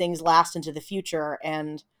 because these things last into the future.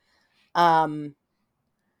 And um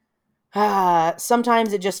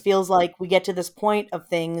sometimes it just feels like we get to this point of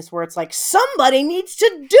things where it's like somebody needs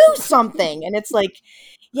to do something, and it's like,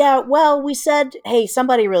 yeah, well, we said, hey,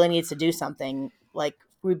 somebody really needs to do something. Like,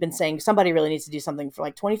 we've been saying somebody really needs to do something for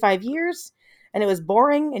like 25 years, and it was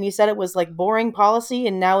boring, and you said it was like boring policy,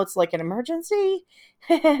 and now it's like an emergency.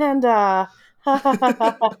 And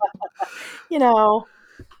you know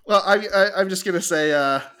Well, I'm just gonna say,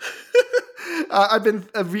 I've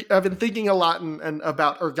been thinking a lot and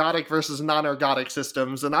about ergodic versus non-ergodic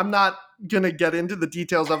systems, and I'm not gonna get into the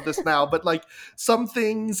details of this now. But like some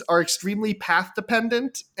things are extremely path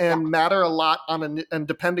dependent yeah, and matter a lot and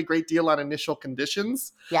depend a great deal on initial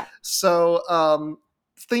conditions. yeah, So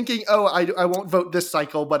thinking, oh, I won't vote this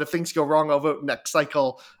cycle, but if things go wrong, I'll vote next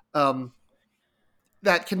cycle. Um,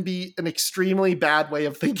 that can be an extremely bad way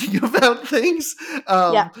of thinking about things.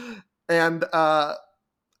 yeah, And I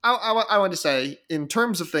want to say, in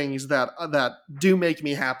terms of things that do make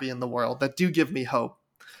me happy in the world, that do give me hope.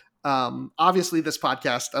 Obviously, this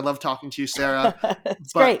podcast, I love talking to you, Sarah.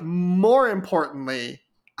 it's But great. more importantly,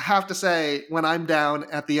 I have to say, when I'm down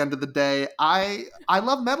at the end of the day, I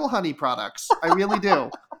love Metal Honey products. I really do.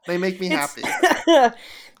 They make me It's happy.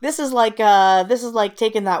 this is like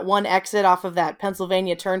taking that one exit off of that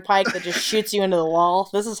Pennsylvania Turnpike that just shoots you into the wall.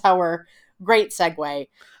 This is how we're great segue.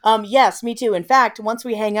 Yes, me too. In fact, once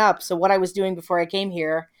we hang up, so what I was doing before I came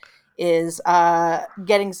here is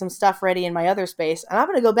getting some stuff ready in my other space, and I'm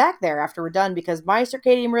gonna go back there after we're done because my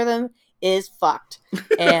circadian rhythm is fucked,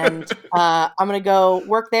 and I'm gonna go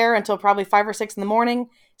work there until probably 5 or 6 in the morning,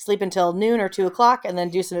 sleep until noon or 2 o'clock, and then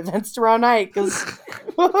do some events tomorrow night because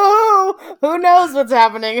who knows what's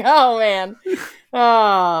happening? Oh man.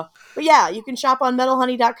 But yeah, you can shop on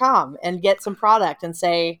metalhoney.com and get some product and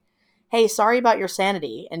say, hey, sorry about your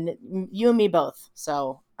sanity. And you and me both.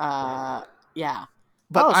 So, yeah.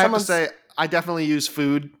 But Oh, I have to someone's. say, I definitely use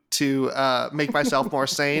food to make myself more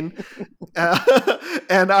sane.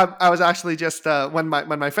 And I was actually just when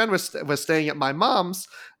my friend was staying at my mom's,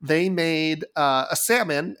 they made a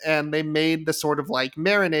salmon and they made the sort of like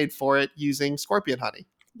marinade for it using scorpion honey,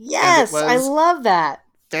 and it Yes, I was love that.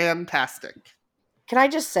 fantastic. Can I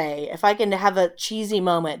just say, if I can have a cheesy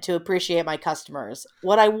moment to appreciate my customers,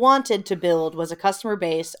 what I wanted to build was a customer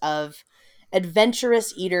base of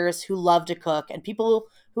adventurous eaters who love to cook and people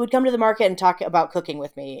who would come to the market and talk about cooking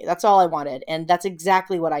with me. That's all I wanted. And that's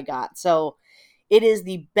exactly what I got. So it is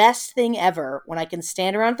the best thing ever when I can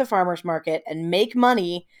stand around at the farmer's market and make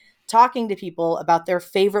money talking to people about their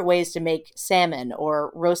favorite ways to make salmon or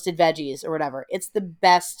roasted veggies or whatever. It's the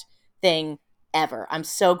best thing ever. I'm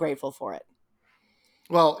so grateful for it.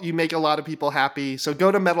 Well, you make a lot of people happy. So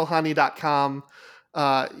go to metalhoney.com,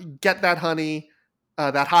 uh, get that honey,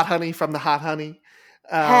 that hot honey from the hot honey.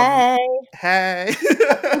 Um, Hey, hey.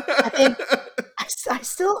 I think I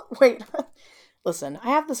still wait. Listen, I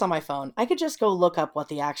have this on my phone. I could just go look up what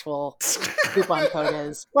the actual coupon code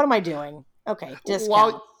is. What am I doing? Okay, while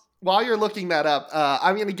discount. while you're looking that up,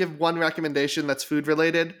 I'm going to give one recommendation that's food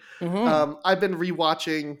related. Mm-hmm. I've been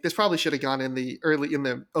rewatching. This probably should have gone in the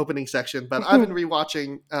opening section, but I've been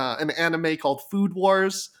rewatching an anime called Food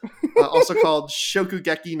Wars, also called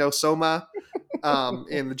Shokugeki no Soma.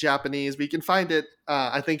 in the Japanese. But you can find it,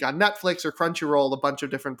 I think, on Netflix or Crunchyroll, a bunch of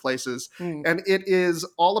different places. Mm. And it is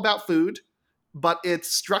all about food, but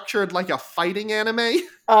it's structured like a fighting anime.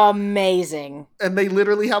 Amazing. And they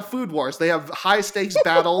literally have food wars. They have high stakes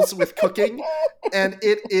battles with cooking, and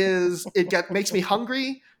makes me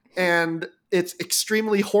hungry, and it's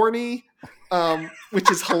extremely horny, which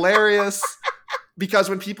is hilarious because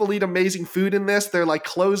when people eat amazing food in this, their like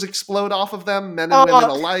clothes explode off of them, men and women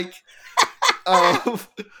Oh, alike.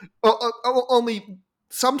 Only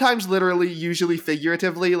sometimes literally, usually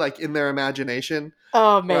figuratively, like in their imagination,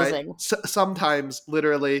 oh, right? amazing. Sometimes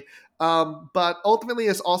literally. But ultimately,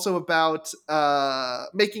 it's also about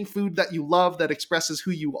making food that you love, that expresses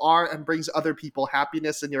who you are and brings other people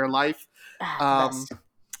happiness in your life. Ah, the Um, best.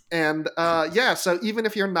 and yeah, so even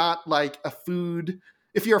if you're not like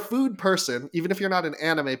if you're a food person, even if you're not an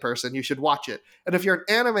anime person, you should watch it. And if you're an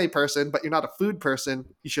anime person but you're not a food person,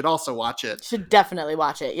 you should also watch it. Should definitely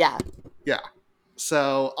watch it. Yeah. Yeah.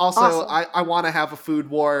 So also, Awesome. I want to have a food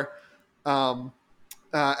war. Um,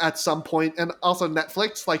 at some point, and also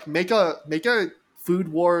Netflix, like make a food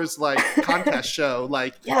wars like contest show.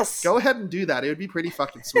 Like, Yes. go ahead and do that. It would be pretty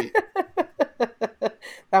fucking sweet.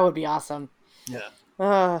 That would be awesome. Yeah.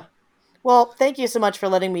 Uh, well, thank you so much for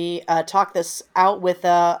letting me talk this out with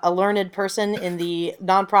a learned person in the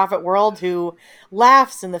nonprofit world who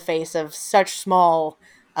laughs in the face of such small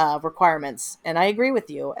requirements. And I agree with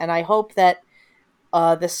you. And I hope that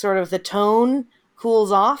this sort of the tone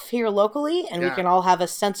cools off here locally and we Yeah. can all have a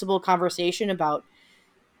sensible conversation about,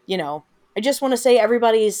 you know, I just want to say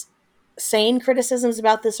everybody's sane criticisms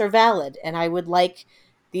about this are valid. And I would like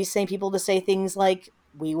these same people to say things like,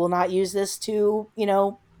 we will not use this to,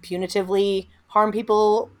 punitively harm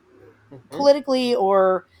people Mhm. politically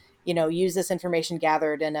or, use this information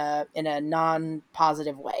gathered in a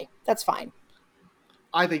non-positive way. That's fine.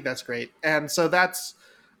 I think that's great. And so that's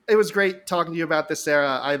it was great talking to you about this,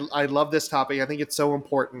 Sarah. I love this topic. I think it's so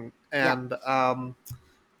important. Yeah. And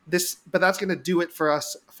but that's going to do it for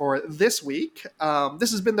us for this week.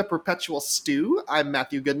 This has been the Perpetual Stew. I'm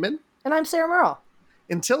Matthew Goodman. And I'm Sarah Merle.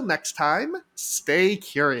 Until next time, stay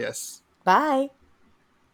curious. Bye.